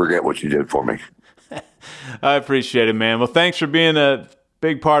ever forget what you did for me. I appreciate it, man. Well, thanks for being a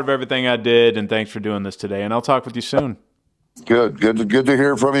big part of everything I did, and thanks for doing this today. And I'll talk with you soon. Good to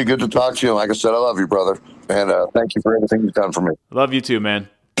hear from you. Good to talk to you. Like I said, I love you, brother. And thank you for everything you've done for me. Love you too, man.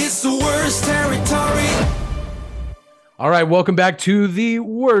 It's the worst territory. All right, welcome back to the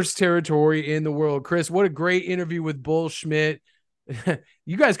worst territory in the world. Chris, what a great interview with Bull Schmitt.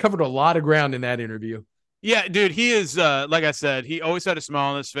 You guys covered a lot of ground in that interview. Yeah, dude, he is, like I said, he always had a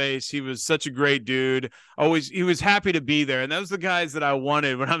smile on his face. He was such a great dude. He was happy to be there. And those are the guys that I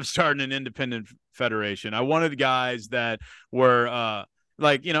wanted when I was starting an independent federation. I wanted guys that were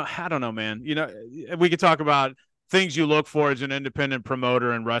I don't know, man. We could talk about things you look for as an independent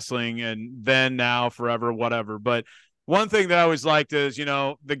promoter in wrestling and then, now, forever, whatever. But one thing that I always liked is,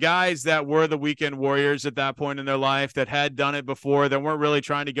 the guys that were the weekend warriors at that point in their life that had done it before, that weren't really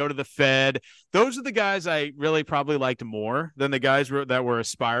trying to go to the Fed. Those are the guys I really probably liked more than the guys that were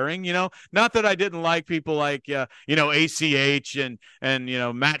aspiring, not that I didn't like people like, ACH and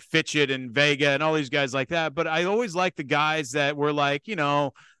Matt Fitchett and Vega and all these guys like that. But I always liked the guys that were like,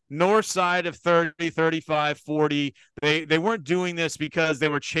 north side of 30, 35, 40. They weren't doing this because they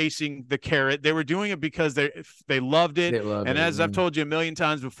were chasing the carrot. They were doing it because they loved it. As I've told you a million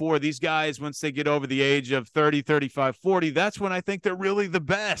times before, these guys, once they get over the age of 30, 35, 40, that's when I think they're really the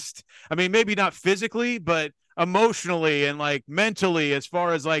best. I mean, maybe not physically, but emotionally and like mentally, as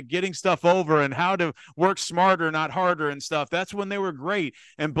far as like getting stuff over and how to work smarter, not harder and stuff. That's when they were great.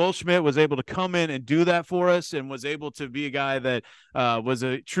 And Bull Schmitt was able to come in and do that for us and was able to be a guy that was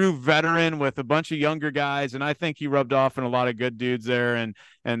a true veteran with a bunch of younger guys. And I think he rubbed off on a lot of good dudes there.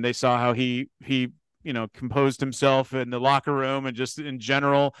 And they saw how he composed himself in the locker room and just in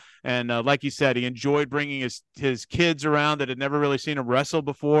general. And like you said, he enjoyed bringing his kids around that had never really seen him wrestle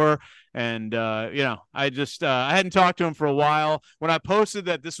before. And, I hadn't talked to him for a while. When I posted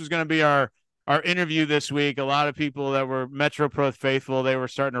that this was going to be our interview this week, a lot of people that were Metro Pro faithful, they were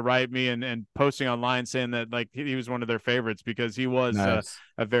starting to write me and posting online saying that like he was one of their favorites because he was nice.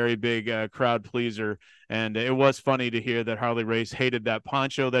 A very big crowd pleaser. And it was funny to hear that Harley Race hated that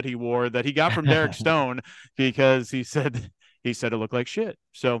poncho that he wore that he got from Derek Stone because he said he said it looked like shit.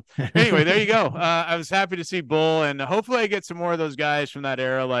 So anyway, there you go. I was happy to see Bull, and hopefully I get some more of those guys from that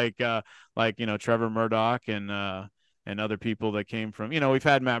era, like Trevor Murdoch and other people that came from, we've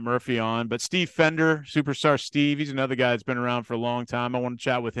had Matt Murphy on, but Steve Fender, Superstar Steve, he's another guy that's been around for a long time. I want to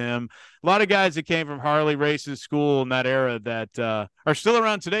chat with him. A lot of guys that came from Harley Race's school in that era that are still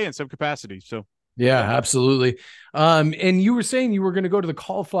around today in some capacity. So yeah, absolutely. And you were saying you were going to go to the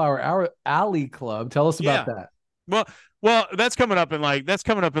Cauliflower Alley Club. Tell us about that. Well, that's coming up in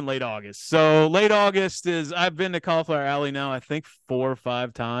late August. So late August I've been to Cauliflower Alley now, I think 4 or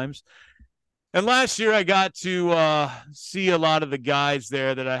 5 times. And last year I got to see a lot of the guys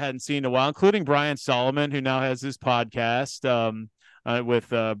there that I hadn't seen in a while, including Brian Solomon, who now has his podcast with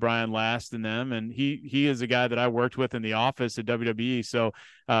Brian Last and them. And he is a guy that I worked with in the office at WWE. So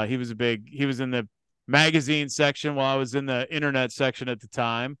he was in the magazine section while I was in the internet section at the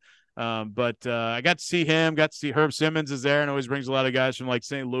time. But I got to see him, got to see Herb Simmons is there and always brings a lot of guys from like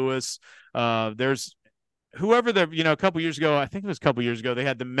St. Louis. There's whoever a couple years ago, I think it was a couple years ago, they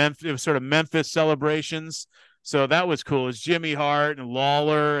had it was sort of Memphis celebrations. So that was cool. It's Jimmy Hart and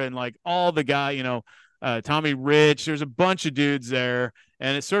Lawler and like all the guy, Tommy Rich. There's a bunch of dudes there.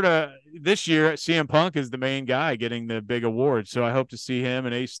 And it's sort of this year, CM Punk is the main guy getting the big award. So I hope to see him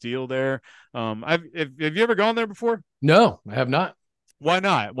and Ace Steel there. Have you ever gone there before? No, I have not. Why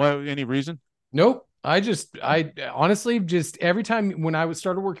not? Any reason? Nope. I honestly just every time when I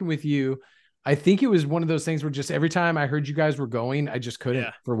started working with you, I think it was one of those things where just every time I heard you guys were going, I just couldn't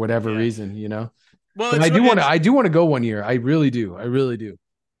for whatever reason, Well, but I do want to go one year. I really do.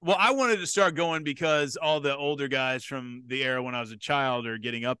 Well, I wanted to start going because all the older guys from the era when I was a child are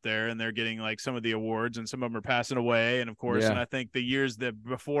getting up there and they're getting like some of the awards and some of them are passing away. And of course, and I think the years that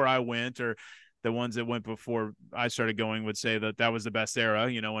before I went or the ones that went before I started going would say that was the best era,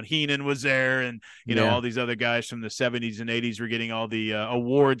 when Heenan was there and, all these other guys from the 70s and 80s were getting all the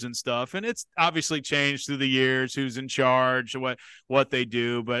awards and stuff. And it's obviously changed through the years, who's in charge, what they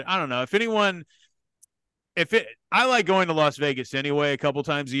do. But I don't know I like going to Las Vegas anyway, a couple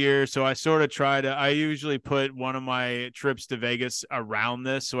times a year. So I sort of I usually put one of my trips to Vegas around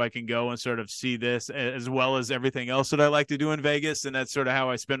this so I can go and sort of see this as well as everything else that I like to do in Vegas. And that's sort of how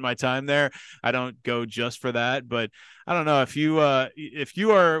I spend my time there. I don't go just for that, but I don't know if you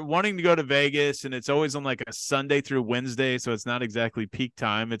are wanting to go to Vegas and it's always on like a Sunday through Wednesday. So it's not exactly peak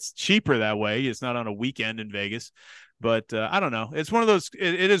time. It's cheaper that way. It's not on a weekend in Vegas. But I don't know. It's one of those.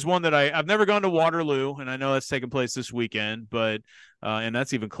 It is one that I've never gone to Waterloo, and I know that's taking place this weekend. But and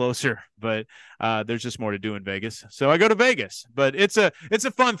that's even closer. But there's just more to do in Vegas, so I go to Vegas. But it's a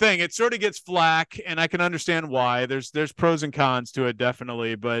fun thing. It sort of gets flack, and I can understand why. There's pros and cons to it,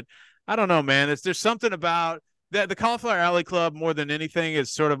 definitely. But I don't know, man. There's something about that. The Cauliflower Alley Club, more than anything,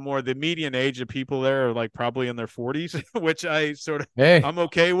 is sort of more the median age of people there are like probably in their 40s, which I sort of I'm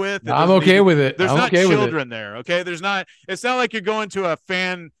okay with. I'm okay with it. There's not children there. Okay, it's not like you're going to a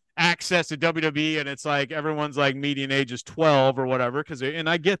fan access at WWE and it's like everyone's like median age is 12 or whatever. And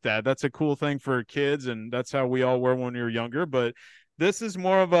I get that. That's a cool thing for kids, and that's how we all were when we were younger. But this is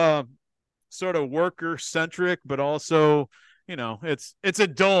more of a sort of worker centric, but also it's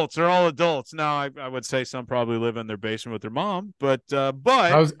adults. They're all adults. Now, I would say some probably live in their basement with their mom, but I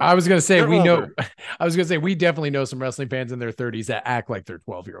was going to say I was going to say we definitely know some wrestling fans in their 30s that act like they're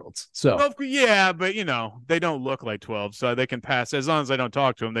 12-year-olds. So well, yeah, but they don't look like 12, so they can pass as long as I don't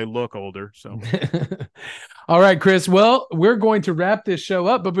talk to them. They look older. So all right, Chris. Well, we're going to wrap this show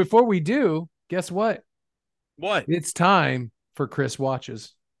up, but before we do, guess what? What? It's time for Chris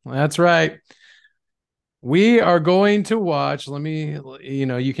Watches. That's right. We are going to watch. Let me,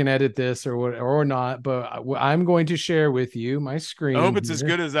 you can edit this or not, but I'm going to share with you my screen. I hope it's as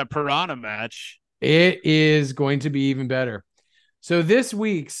good as that Piranha match. It is going to be even better. So this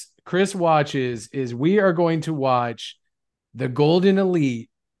week's Chris Watches is we are going to watch the Golden Elite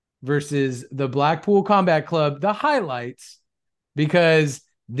versus the Blackpool Combat Club, the highlights, because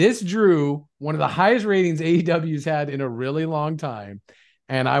this drew one of the highest ratings AEW's had in a really long time.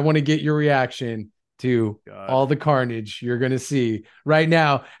 And I want to get your reaction to all the carnage you're going to see right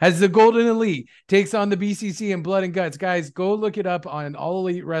now as the Golden Elite takes on the BCC in Blood and Guts. Guys, go look it up on All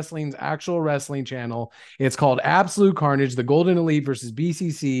Elite Wrestling's actual wrestling channel. It's called Absolute Carnage, the Golden Elite versus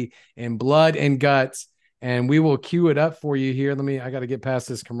BCC in Blood and Guts. And we will cue it up for you here. I got to get past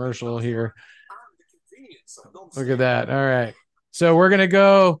this commercial here. Look at that. All right. So we're going to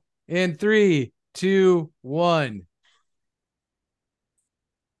go in 3, 2, 1.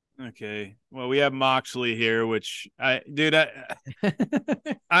 Okay. Well, we have Moxley here, which I'm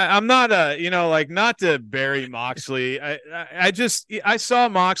not not to bury Moxley. I saw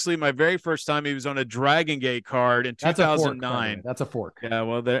Moxley my very first time. He was on a Dragon Gate card in 2009. That's a fork. Yeah.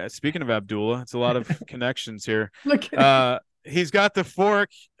 Well, speaking of Abdullah, it's a lot of connections here. Look at He's got the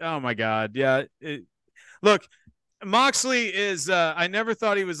fork. Oh my God. Yeah. Look, Moxley is I never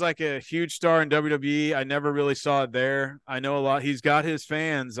thought he was like a huge star in WWE. I never really saw it there. I know a lot. He's got his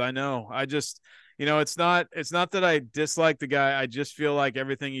fans. I know. I just, it's not that I dislike the guy. I just feel like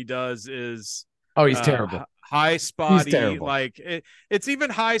everything he does is he's terrible. High spotty. He's terrible. Like it's even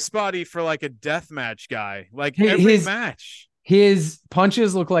high spotty for like a deathmatch guy. Like every match. His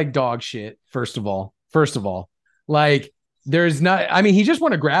punches look like dog shit, first of all. Like there's not, I mean, he just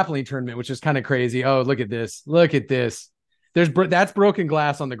won a grappling tournament, which is kind of crazy. Oh, look at this. That's broken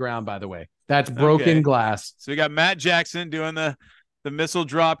glass on the ground, by the way. That's broken glass. So we got Matt Jackson doing the missile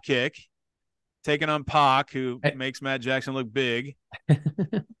drop kick, taking on Pac, who makes Matt Jackson look big. They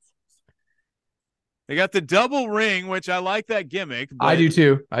got the double ring, which I like that gimmick. I do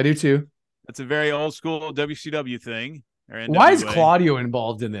too. That's a very old school WCW thing. Why is Claudio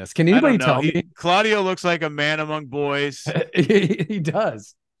involved in this? Can anybody tell me? Claudio looks like a man among boys. He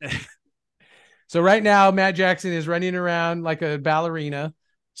does. So right now, Matt Jackson is running around like a ballerina,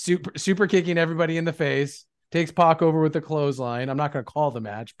 super kicking everybody in the face. Takes Pac over with the clothesline. I'm not going to call the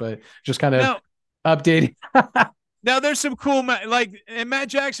match, but just kind of updating. Now there's some cool, and Matt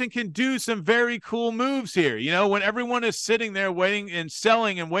Jackson can do some very cool moves here. When everyone is sitting there waiting and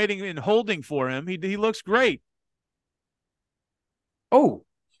selling and waiting and holding for him, he looks great. Oh,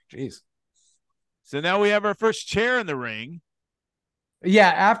 jeez. So now we have our first chair in the ring. Yeah,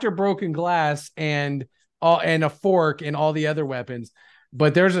 after broken glass and a fork and all the other weapons.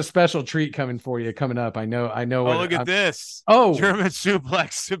 But there's a special treat coming up. I know. Oh, look at this. Oh, German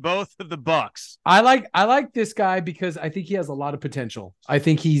suplex to both of the Bucks. I like this guy because I think he has a lot of potential. I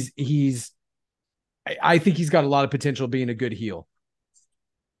think he's got a lot of potential being a good heel.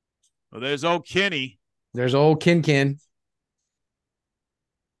 Well, there's old Kenny. There's old Kin.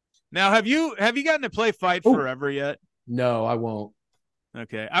 Now, have you gotten to play Fight Forever yet? No, I won't.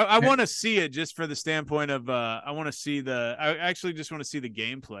 Okay. I want to see it just for the standpoint of I actually just want to see the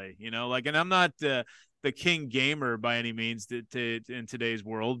gameplay, and I'm not the king gamer by any means in today's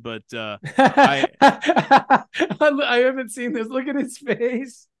world, but I haven't seen this. Look at his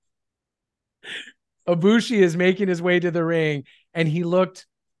face. Ibushi is making his way to the ring and he looked,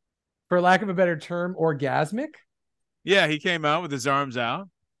 for lack of a better term, orgasmic. Yeah, he came out with his arms out,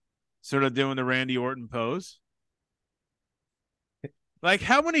 sort of doing the Randy Orton pose. Like,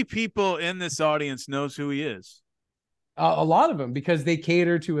 how many people in this audience knows who he is? A lot of them, because they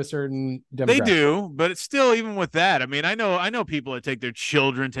cater to a certain demographic. They do, but it's still, even with that, I mean, I know people that take their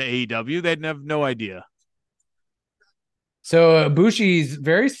children to AEW. They'd have no idea. So Bushi's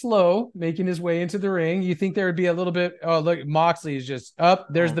very slow, making his way into the ring. You think there would be a little bit? Oh, look, Moxley is just up.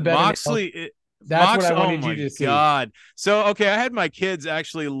 There's the better. Moxley. That's what I wanted you to see. God. So, okay, I had my kids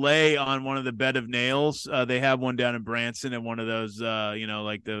actually lay on one of the bed of nails. They have one down in Branson and one of those,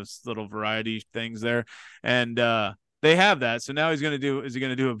 like those little variety things there. And they have that. So now he's going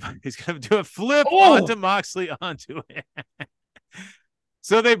to do a flip onto Moxley onto it.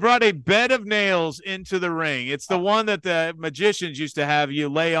 So they brought a bed of nails into the ring. It's the one that the magicians used to have you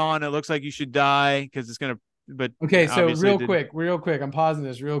lay on. It looks like you should die because it's going to, but okay. So real quick, I'm pausing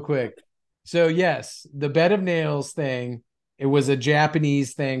this real quick. So yes, the bed of nails thing, it was a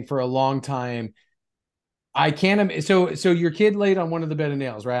Japanese thing for a long time. I can't. So your kid laid on one of the bed of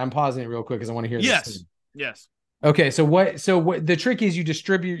nails, right? I'm pausing it real quick because I want to hear this. Yes. Okay. So what the trick is, you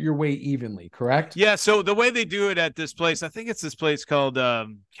distribute your weight evenly, correct? Yeah. So the way they do it at this place, I think it's this place called,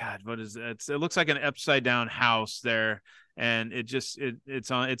 what is it? It looks like an upside down house there. And it's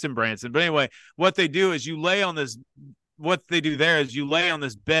in Branson. But anyway, what they do is you lay on this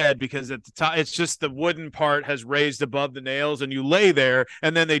bed, because at the top, it's just the wooden part has raised above the nails, and you lay there,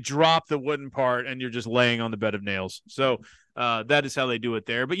 and then they drop the wooden part and you're just laying on the bed of nails. So that is how they do it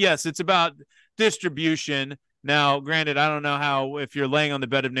there. But yes, it's about distribution. Now, granted, I don't know how, if you're laying on the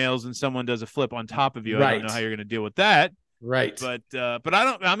bed of nails and someone does a flip on top of you, right. I don't know how you're going to deal with that. Right. But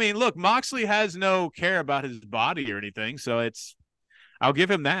look, Moxley has no care about his body or anything. So I'll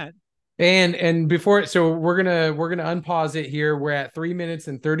give him that. And before, so we're gonna unpause it here. We're at 3 minutes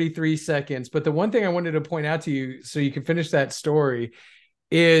and 33 seconds. But the one thing I wanted to point out to you, so you can finish that story,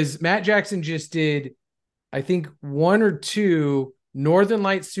 is Matt Jackson just did, I think, 1 or 2 Northern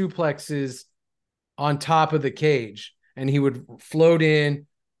Light suplexes on top of the cage, and he would float in,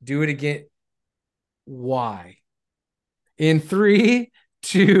 do it again. Why? In 3,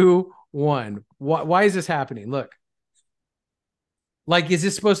 2, 1. Why is this happening? Look. Like, is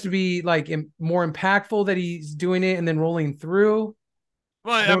this supposed to be like more impactful that he's doing it and then rolling through?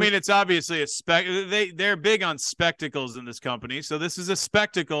 Well, I mean, it's obviously they're big on spectacles in this company. So this is a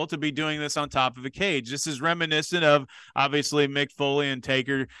spectacle to be doing this on top of a cage. This is reminiscent of obviously Mick Foley and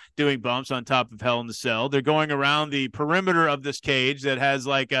Taker doing bumps on top of Hell in the Cell. They're going around the perimeter of this cage that has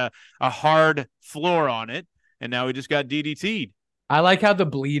like a hard floor on it. And now we just got DDT'd. I like how the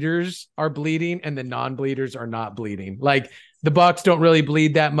bleeders are bleeding and the non-bleeders are not bleeding. Like, the Bucks don't really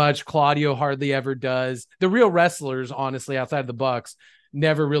bleed that much. Claudio hardly ever does. The real wrestlers, honestly, outside of the Bucks,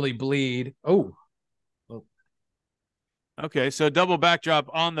 never really bleed. Oh. Okay, so double backdrop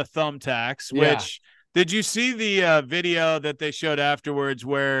on the thumbtacks, which did you see the video that they showed afterwards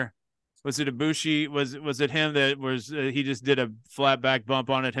where was it Ibushi? Was it him that was he just did a flat back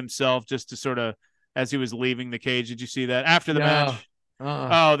bump on it himself just to sort of as he was leaving the cage? Did you see that after the match?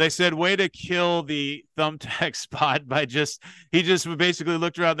 Oh, they said way to kill the thumbtack spot by he just basically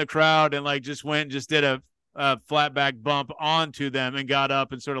looked around the crowd and like just went and just did a flat back bump onto them and got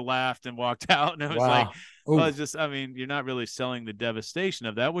up and sort of laughed and walked out. And it was like, well, it's just, I mean, you're not really selling the devastation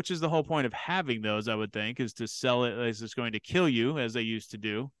of that, which is the whole point of having those, I would think, is to sell it as it's going to kill you as they used to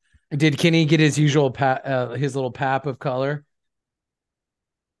do. Did Kenny get his usual his little pap of color?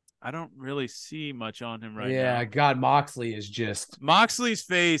 I don't really see much on him right now. Yeah, God, Moxley is just... Moxley's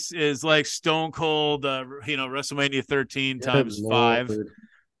face is like Stone Cold, WrestleMania 13 times 5.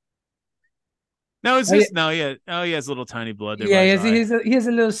 No, is this... No, yeah. Oh, he has a little tiny blood there. Yeah, he has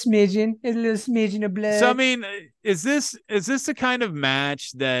a little smidgen. He has a little smidgen of blood. So, I mean, is this the kind of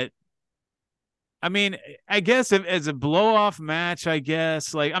match that... I mean, I guess as a blow-off match, I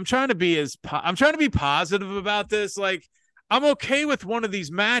guess, like, I'm trying to be positive about this, like... I'm okay with one of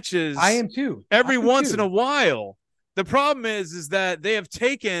these matches. I am too. Every once in a while. The problem is that they have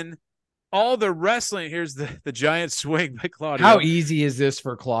taken all the wrestling. Here's the giant swing by Claudio. How easy is this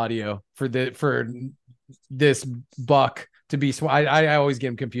for Claudio for this buck to be? I always get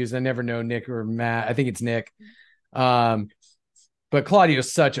him confused. I never know Nick or Matt. I think it's Nick. But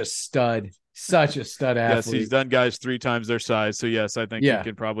Claudio's such a stud athlete. Yes, he's done guys 3 times their size. So yes, I think he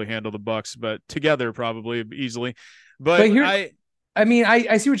can probably handle the Bucks, but together probably easily. But here, I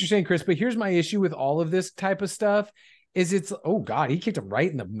see what you're saying, Chris, but here's my issue with all of this type of stuff is oh God, he kicked him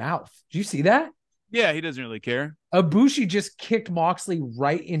right in the mouth. Did you see that? Yeah, he doesn't really care. Ibushi just kicked Moxley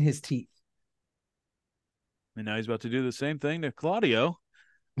right in his teeth. And now he's about to do the same thing to Claudio.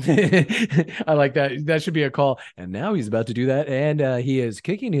 I like that. That should be a call. And now he's about to do that. And he is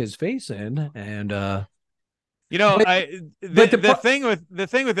kicking his face in. And the thing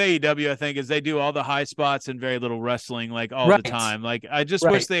with AEW, I think, is they do all the high spots and very little wrestling, like all the time. Like, I just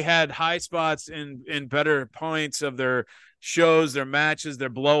wish they had high spots in better points of their shows, their matches, their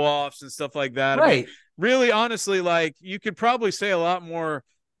blow-offs and stuff like that. Right. I mean, really, honestly, like, you could probably say a lot more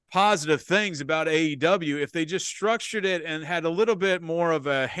positive things about AEW if they just structured it and had a little bit more of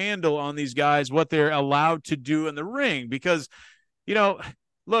a handle on these guys, what they're allowed to do in the ring. Because,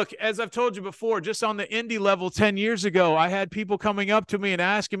 look, as I've told you before, just on the indie level 10 years ago, I had people coming up to me and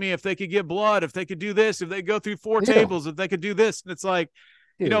asking me if they could get blood, if they could do this, if they go through 4 tables, if they could do this. And it's like,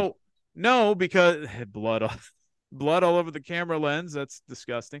 no, because blood all over the camera lens. That's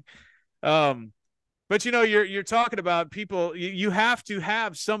disgusting. But, you're talking about people, you have to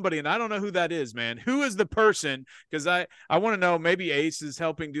have somebody, and I don't know who that is, man. Who is the person? Because I want to know, maybe Ace is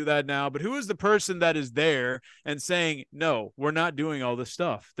helping do that now, but who is the person that is there and saying, no, we're not doing all this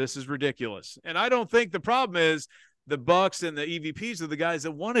stuff. This is ridiculous. And I don't think the problem is the Bucks and the EVPs are the guys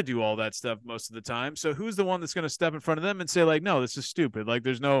that want to do all that stuff most of the time. So who's the one that's going to step in front of them and say, like, no, this is stupid. Like,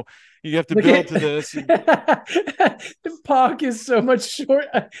 you have to build to this. Pac is so much short.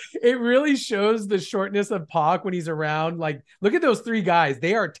 It really shows the shortness of Pac when he's around. Like, look at those 3 guys.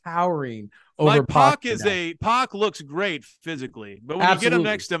 They are towering over like Pac. Pac looks great physically, but when you get him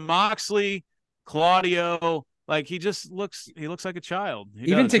next to Moxley, Claudio, like, he looks like a child.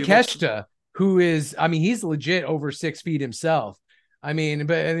 Even Takeshita, who is, he's legit over 6 feet himself.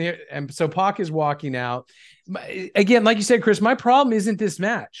 And so Pac is walking out. Again, like you said, Chris, my problem isn't this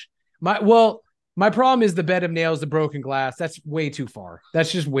match. My problem is the bed of nails, the broken glass. That's way too far. That's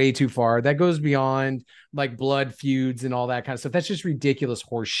just way too far. That goes beyond like blood feuds and all that kind of stuff. That's just ridiculous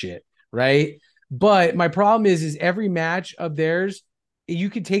horse shit, right? But my problem is every match of theirs, you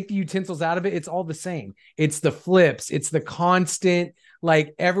could take the utensils out of it. It's all the same. It's the flips. It's the constant,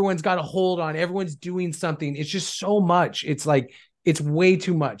 like, everyone's got a hold on, everyone's doing something. It's just so much. It's like, it's way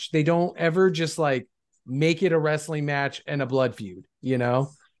too much. They don't ever just like make it a wrestling match and a blood feud,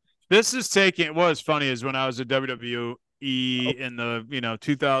 This is taking, what was funny is when I was at in the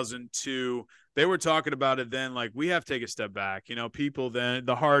 2002. They were talking about it then, like, we have to take a step back. People then,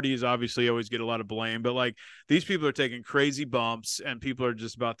 the Hardys obviously always get a lot of blame, but like these people are taking crazy bumps and people are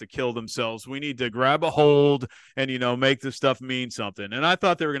just about to kill themselves. We need to grab a hold and, make this stuff mean something. And I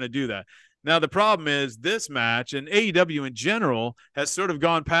thought they were going to do that. Now, the problem is this match and AEW in general has sort of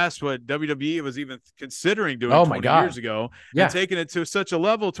gone past what WWE was even considering doing 20 years ago and taking it to such a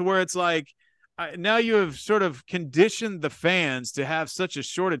level to where it's like, now you have sort of conditioned the fans to have such a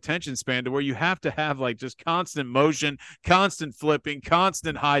short attention span to where you have to have like just constant motion, constant flipping,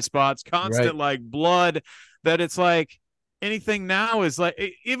 constant high spots, constant like blood, that it's like anything now is like,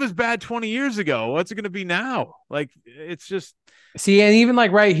 it was bad 20 years ago. What's it going to be now? Like, it's just. See, and even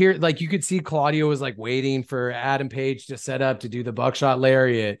like right here, like you could see Claudio was like waiting for Adam Page to set up to do the buckshot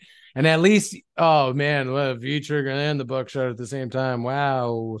lariat. And at least, oh man, what a V-trigger and the buckshot at the same time.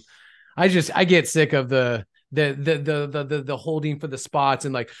 Wow. I get sick of the holding for the spots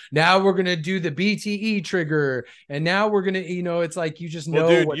and like, now we're gonna do the BTE trigger and now we're gonna, it's like you just know.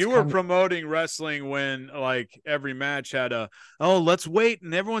 Well, dude, you were promoting wrestling when like every match had let's wait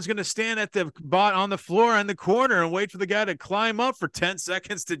and everyone's gonna stand at the on the floor in the corner and wait for the guy to climb up for 10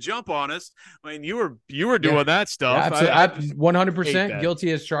 seconds to jump on us. I mean, you were doing that stuff. Yeah, I'm 100% guilty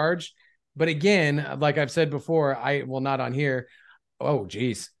as charged. But again, like I've said before, not on here. Oh,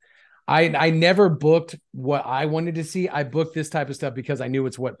 geez. I never booked what I wanted to see. I booked this type of stuff because I knew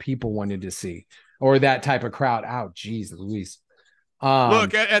it's what people wanted to see or that type of crowd. Oh, geez, Louise.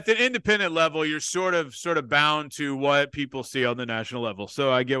 Look, at the independent level, you're sort of bound to what people see on the national level.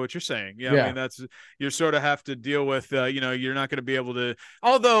 So I get what you're saying. Yeah. I mean, you sort of have to deal with, you're not going to be able to,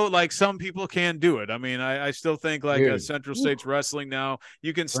 although like some people can do it. I mean, I still think like a Central States Wrestling now,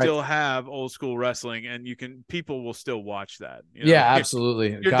 you can still have old school wrestling and people will still watch that. Yeah,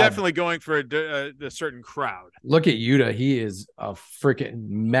 absolutely. You're definitely going for a certain crowd. Look at Yuta. He is a freaking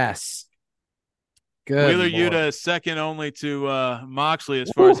mess. Good Wheeler Lord. Yuta is second only to Moxley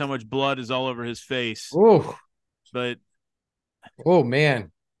as far as how much blood is all over his face. Ooh. But oh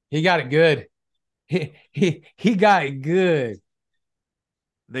man, he got it good. He got it good.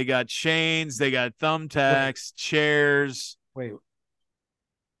 They got chains, they got thumbtacks, chairs. Wait.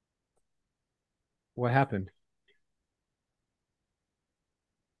 What happened?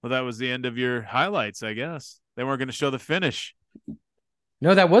 Well, that was the end of your highlights, I guess. They weren't going to show the finish.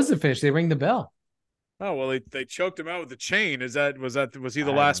 No, that was the finish. They rang the bell. Oh, well, they choked him out with the chain. Was he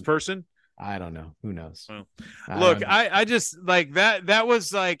the last person? I don't know. Who knows? Well, look, I just like that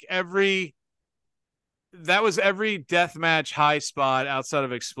was like every death match high spot outside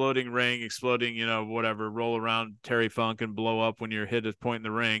of exploding ring, whatever, roll around Terry Funk and blow up when you're hit a point in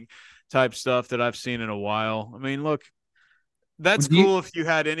the ring type stuff that I've seen in a while. I mean, look, that's cool if you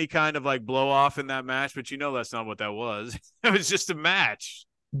had any kind of like blow off in that match, but that's not what that was. It was just a match.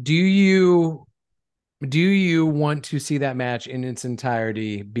 Do you want to see that match in its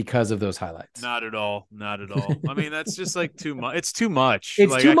entirety because of those highlights? Not at all. Not at all. I mean, that's just like too much. It's too much.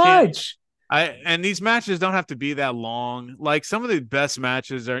 It's like, too much. And these matches don't have to be that long. Like some of the best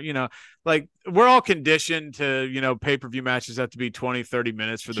matches are, like we're all conditioned to, pay-per-view matches have to be 20, 30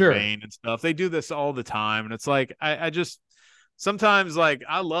 minutes for the vein and stuff. They do this all the time. And it's like, I just sometimes like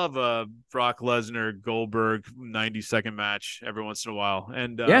I love a Brock Lesnar Goldberg 90-second match every once in a while.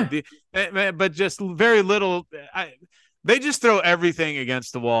 And but just very little. They just throw everything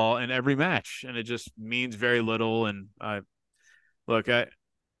against the wall in every match, and it just means very little. And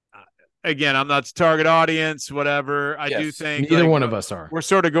again, I'm not the target audience, whatever. I do think neither one of us are. We're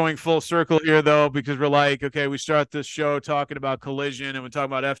sort of going full circle here, though, because we're like, okay, we start this show talking about Collision and we talk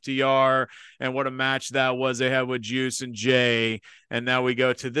about FTR and what a match that was they had with Juice and Jay. And now we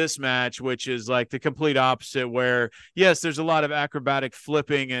go to this match, which is like the complete opposite where, yes, there's a lot of acrobatic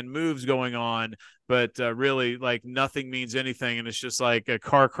flipping and moves going on, but really like nothing means anything. And it's just like a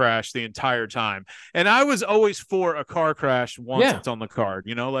car crash the entire time. And I was always for a car crash once it's on the card,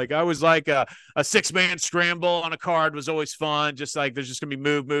 like I was like a 6-man scramble on a card was always fun. Just like, there's just gonna be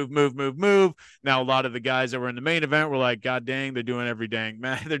move. Now, a lot of the guys that were in the main event were like, God dang, they're doing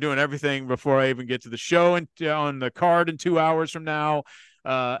they're doing everything before I even get to the show and on the card in 2 hours from now.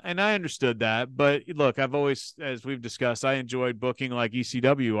 And I understood that, but look, I've always, as we've discussed, I enjoyed booking like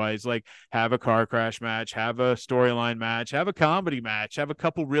ECW wise, like have a car crash match, have a storyline match, have a comedy match, have a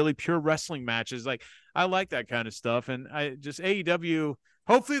couple really pure wrestling matches. Like I like that kind of stuff. And I just AEW,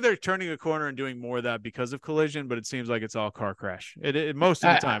 hopefully they're turning a corner and doing more of that because of Collision, but it seems like it's all car crash. It most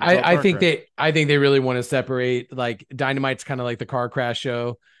of the time. I think they really want to separate, like Dynamite's kind of like the car crash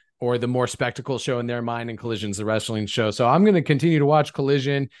show, or the more spectacle show in their mind, and Collision's the wrestling show. So I'm going to continue to watch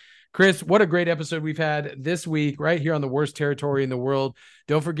Collision Chris, what a great episode we've had this week right here on the worst territory in the world.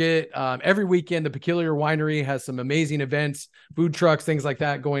 Don't forget, every weekend, the Peculiar Winery has some amazing events, food trucks, things like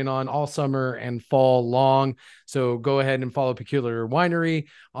that going on all summer and fall long. So go ahead and follow Peculiar Winery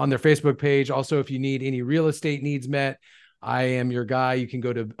on their Facebook page. Also, if you need any real estate needs met, I am your guy. You can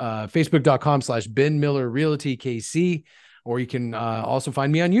go to facebook.com/Ben Miller Realty KC, or you can also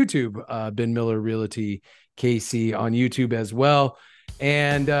find me on YouTube, Ben Miller Realty KC on YouTube as well.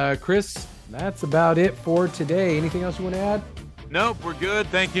 And Chris, that's about it for today. Anything else you want to add? Nope, we're good.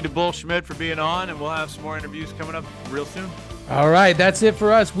 Thank you to Bull Schmitt for being on, and we'll have some more interviews coming up real soon. All right, that's it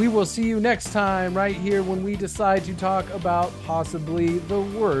for us. We will see you next time right here when we decide to talk about possibly the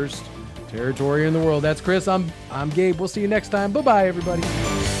worst territory in the world. That's Chris. I'm Gabe. We'll see you next time. Bye-bye, everybody.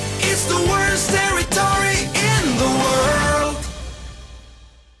 It's the worst.